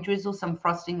scone. We drizzle some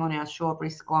frosting on our strawberry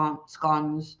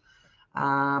scones.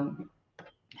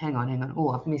 Hang on. Oh,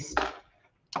 I've missed.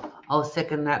 I'll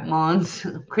second that, Mons.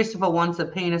 Christopher wants a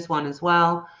penis one as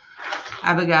well.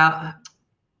 Abigail,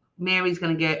 Mary's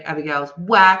going to get Abigail's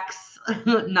wax.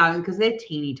 No, because they're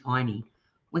teeny tiny.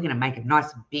 We're going to make it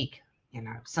nice and big.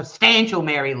 Substantial,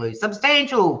 Mary Lou.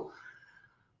 Substantial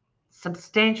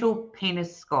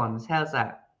penis scones. How's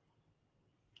that?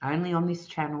 Only on this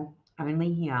channel,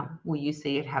 only here will you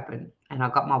see it happen. And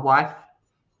I've got my wife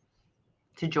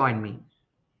to join me.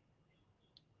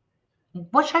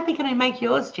 What shape are you going to make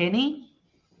yours, Jenny?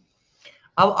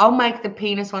 I'll make the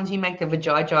penis ones. You make the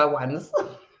vagina ones.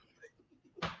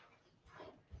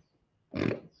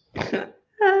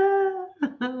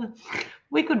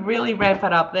 We could really ramp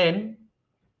it up then.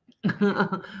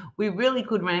 We really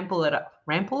could ramp it up.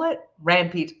 Ramp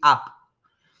it up.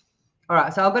 All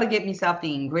right, so I've got to get myself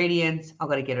the ingredients. I've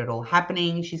got to get it all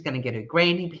happening. She's going to get her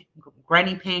granny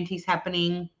panties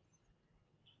happening.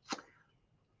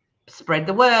 Spread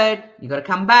the word. You got to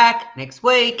come back next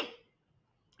week.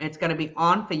 It's going to be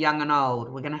on for young and old.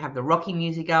 We're going to have the Rocky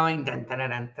music going. Dun, dun, dun,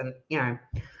 dun, dun, you know,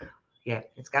 yeah,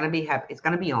 it's going to be It's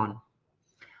going to be on.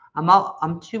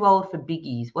 I'm too old for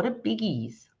biggies. What are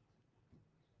biggies?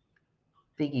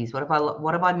 Biggies.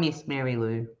 What have I missed, Mary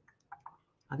Lou?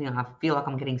 I feel like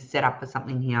I'm getting set up for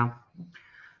something here.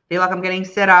 Feel like I'm getting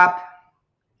set up.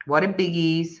 What are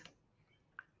biggies?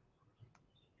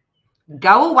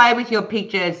 Go away with your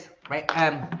pictures. Right,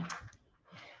 I'm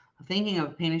thinking of a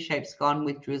penis-shaped scone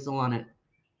with drizzle on it.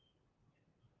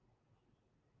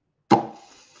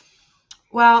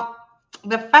 Well,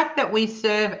 the fact that we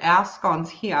serve our scones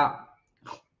here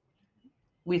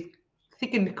with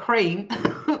thickened cream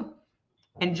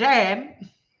and jam,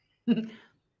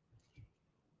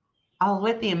 I'll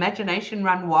let the imagination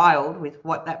run wild with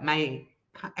what that may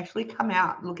actually come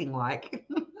out looking like.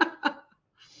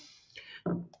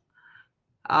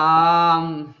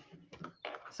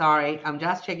 Sorry, I'm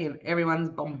just checking. Everyone's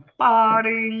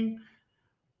bombarding.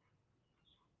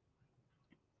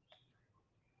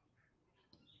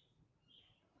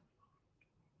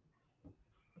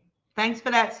 Thanks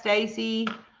for that, Stacey.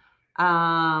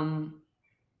 Well,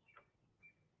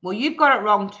 you've got it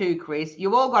wrong too, Chris.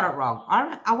 You all got it wrong.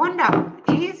 I wonder,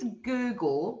 is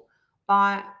Google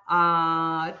by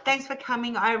thanks for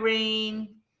coming,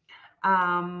 Irene.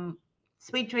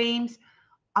 Sweet dreams.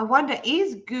 I wonder,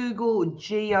 is Google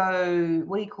geo,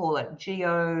 what do you call it?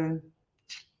 Geo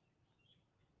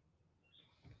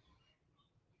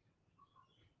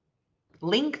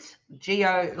linked?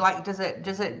 Geo, like does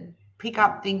it pick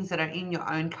up things that are in your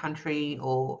own country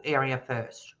or area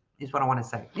first? Is what I want to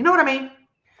say. You know what I mean?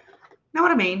 Know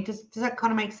what I mean? Does that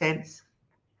kind of make sense?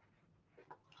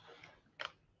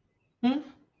 You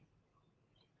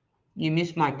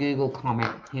missed my Google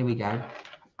comment. Here we go.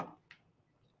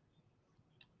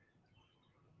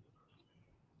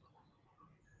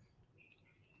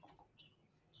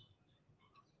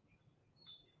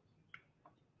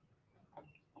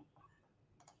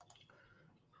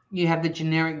 You have the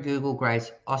generic Google,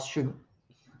 Grace. Austria.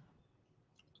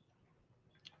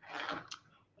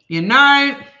 You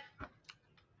know,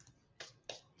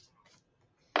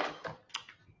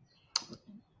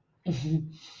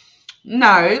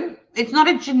 no, it's not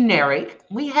a generic.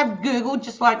 We have Google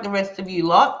just like the rest of you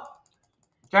lot.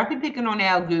 Don't be picking on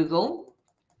our Google.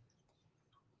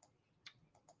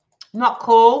 Not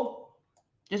cool.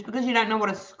 Just because you don't know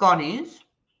what a scone is.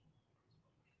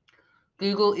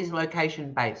 Google is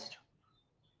location-based.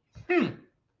 If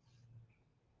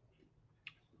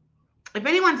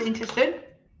anyone's interested,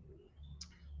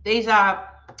 these are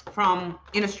from,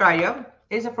 in Australia,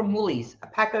 these are from Woolies. A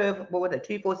pack of, what were they,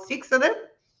 2, 4, 6 of them?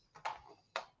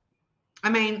 I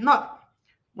mean, not,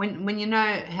 when you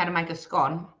know how to make a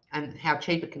scone and how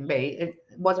cheap it can be, it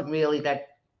wasn't really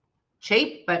that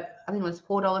cheap, but I think it was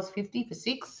 $4.50 for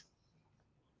 6.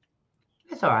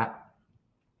 That's all right.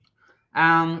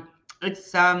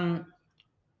 It's, yeah,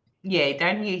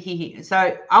 don't you hear?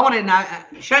 So I want to know,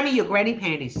 show me your granny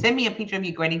panties. Send me a picture of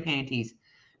your granny panties.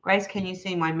 Grace, can you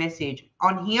see my message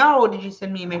on here, or did you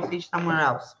send me a message somewhere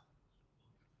else?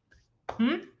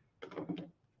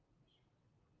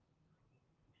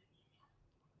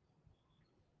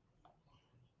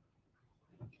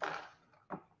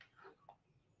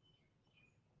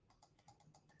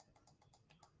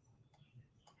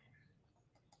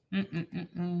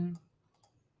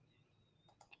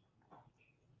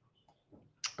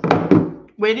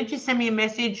 Where did you send me a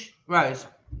message, Rose?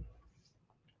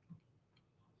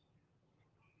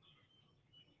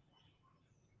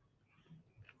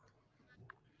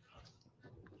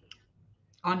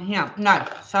 On here. No.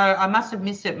 So I must have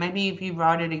missed it. Maybe if you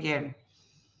write it again.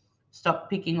 Stop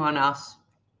picking on us.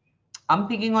 I'm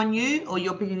picking on you, or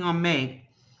you're picking on me?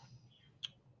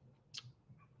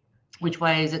 Which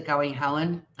way is it going,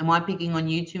 Helen? Am I picking on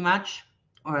you too much?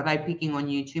 Or are they picking on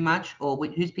you too much? Or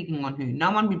who's picking on who? No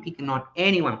one be picking on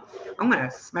anyone. I'm going to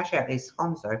smash out these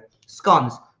scones, though.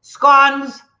 Scones.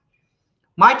 Scones.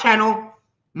 My channel.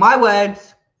 My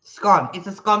words. Scone. It's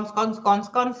a scone, scone, scone,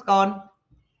 scone, scone.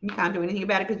 You can't do anything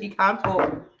about it because you can't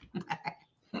talk.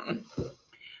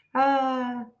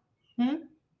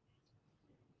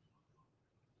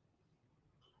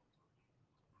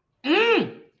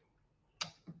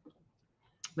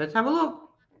 Let's have a look.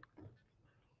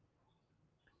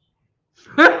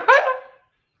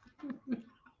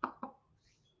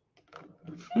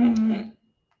 Hang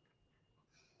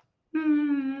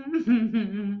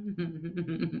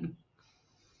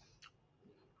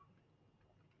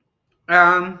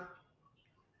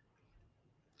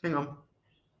on.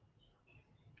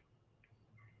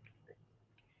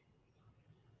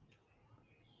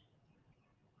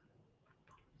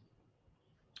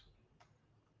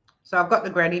 So I've got the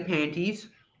granny panties.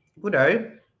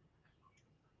 Goodo.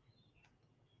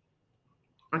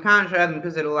 I can't show them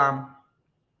because it'll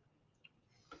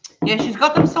yeah, she's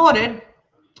got them sorted.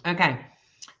 Okay.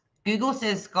 Google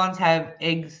says scones have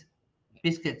eggs,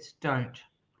 biscuits don't.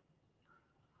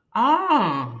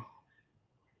 Ah.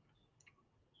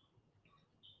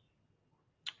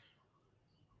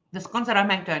 The scones that I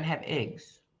make don't have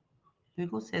eggs.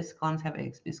 Google says scones have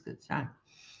eggs, biscuits don't.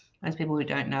 Most people who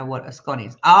don't know what a scone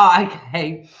is. Oh,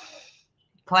 okay.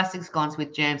 Classic scones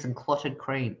with jams and clotted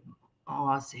cream.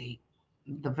 Oh, see.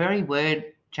 The very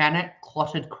word, Janet,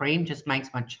 clotted cream, just makes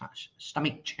my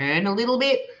stomach churn a little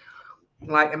bit.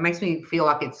 Like, it makes me feel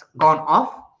like it's gone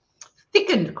off.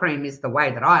 Thickened cream is the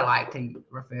way that I like to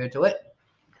refer to it.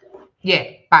 Yeah,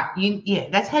 but yeah,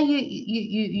 that's how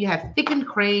you have thickened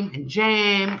cream and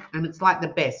jam, and it's like the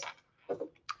best.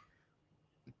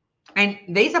 And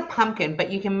these are pumpkin,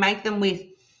 but you can make them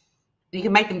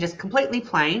just completely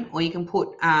plain, or you can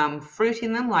put fruit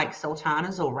in them like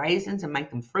sultanas or raisins and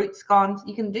make them fruit scones.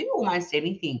 You can do almost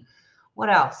anything. What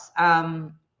else?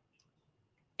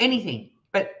 Anything,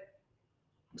 but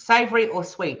savory or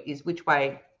sweet is which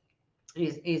way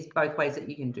is both ways that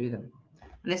you can do them.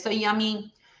 And they're so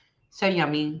yummy, so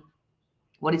yummy.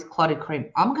 What is clotted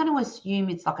cream? I'm going to assume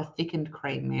it's like a thickened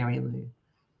cream, Mary Lou.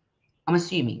 I'm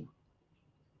assuming.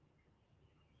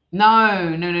 No.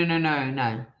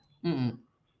 Mm-mm.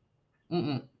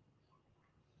 Mm-mm.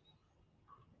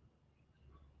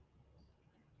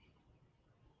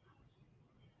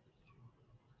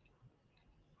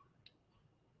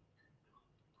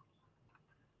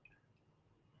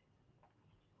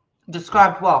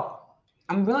 Described what?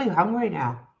 I'm really hungry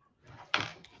now.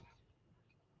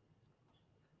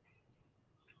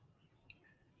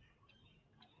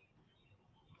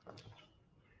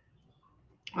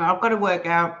 I've got to work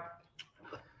out.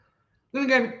 I'm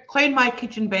going to go clean my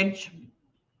kitchen bench,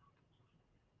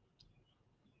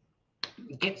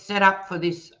 get set up for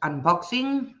this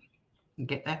unboxing, and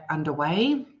get that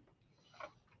underway.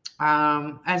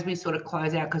 As we sort of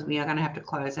close out, because we are going to have to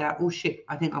close out. Oh, shit,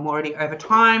 I think I'm already over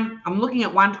time. I'm looking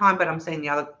at one time, but I'm seeing the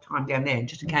other time down there,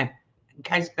 just in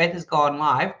case Beth has gone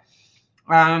live.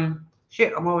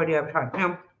 Shit, I'm already over time.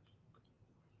 Now,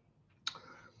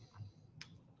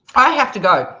 I have to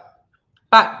go,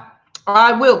 but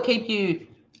I will keep you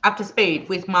up to speed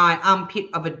with my armpit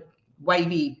of a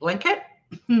wavy blanket,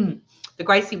 the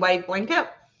Gracie wave blanket.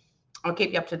 I'll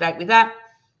keep you up to date with that.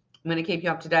 I'm going to keep you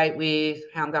up to date with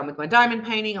how I'm going with my diamond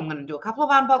painting. I'm going to do a couple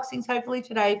of unboxings hopefully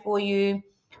today for you.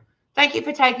 Thank you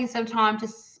for taking some time to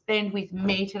spend with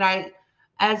me today.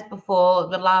 As before,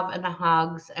 the love and the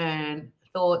hugs and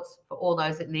thoughts for all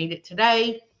those that need it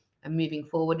today and moving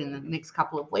forward in the next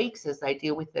couple of weeks as they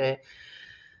deal with the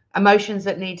emotions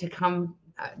that need to come,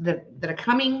 that are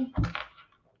coming.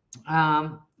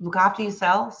 Look after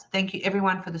yourselves. Thank you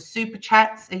everyone for the super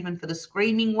chats, even for the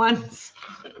screaming ones.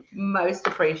 Most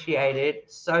appreciated.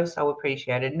 So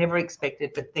appreciated. Never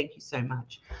expected, but thank you so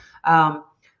much.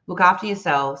 Look after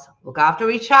yourselves. Look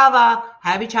after each other.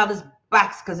 Have each other's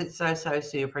backs because it's so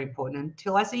super important.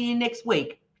 Until I see you next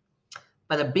week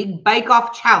for the big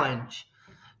bake-off challenge,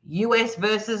 US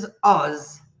versus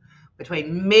Oz,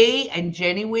 between me and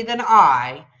Jenny with an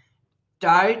I.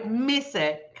 Don't miss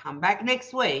it. Come back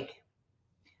next week.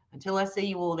 Until I see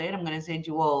you all then, I'm going to send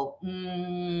you all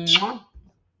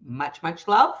much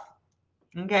love.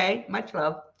 Okay, much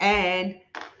love. And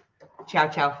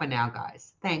ciao for now,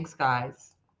 guys. Thanks,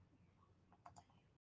 guys.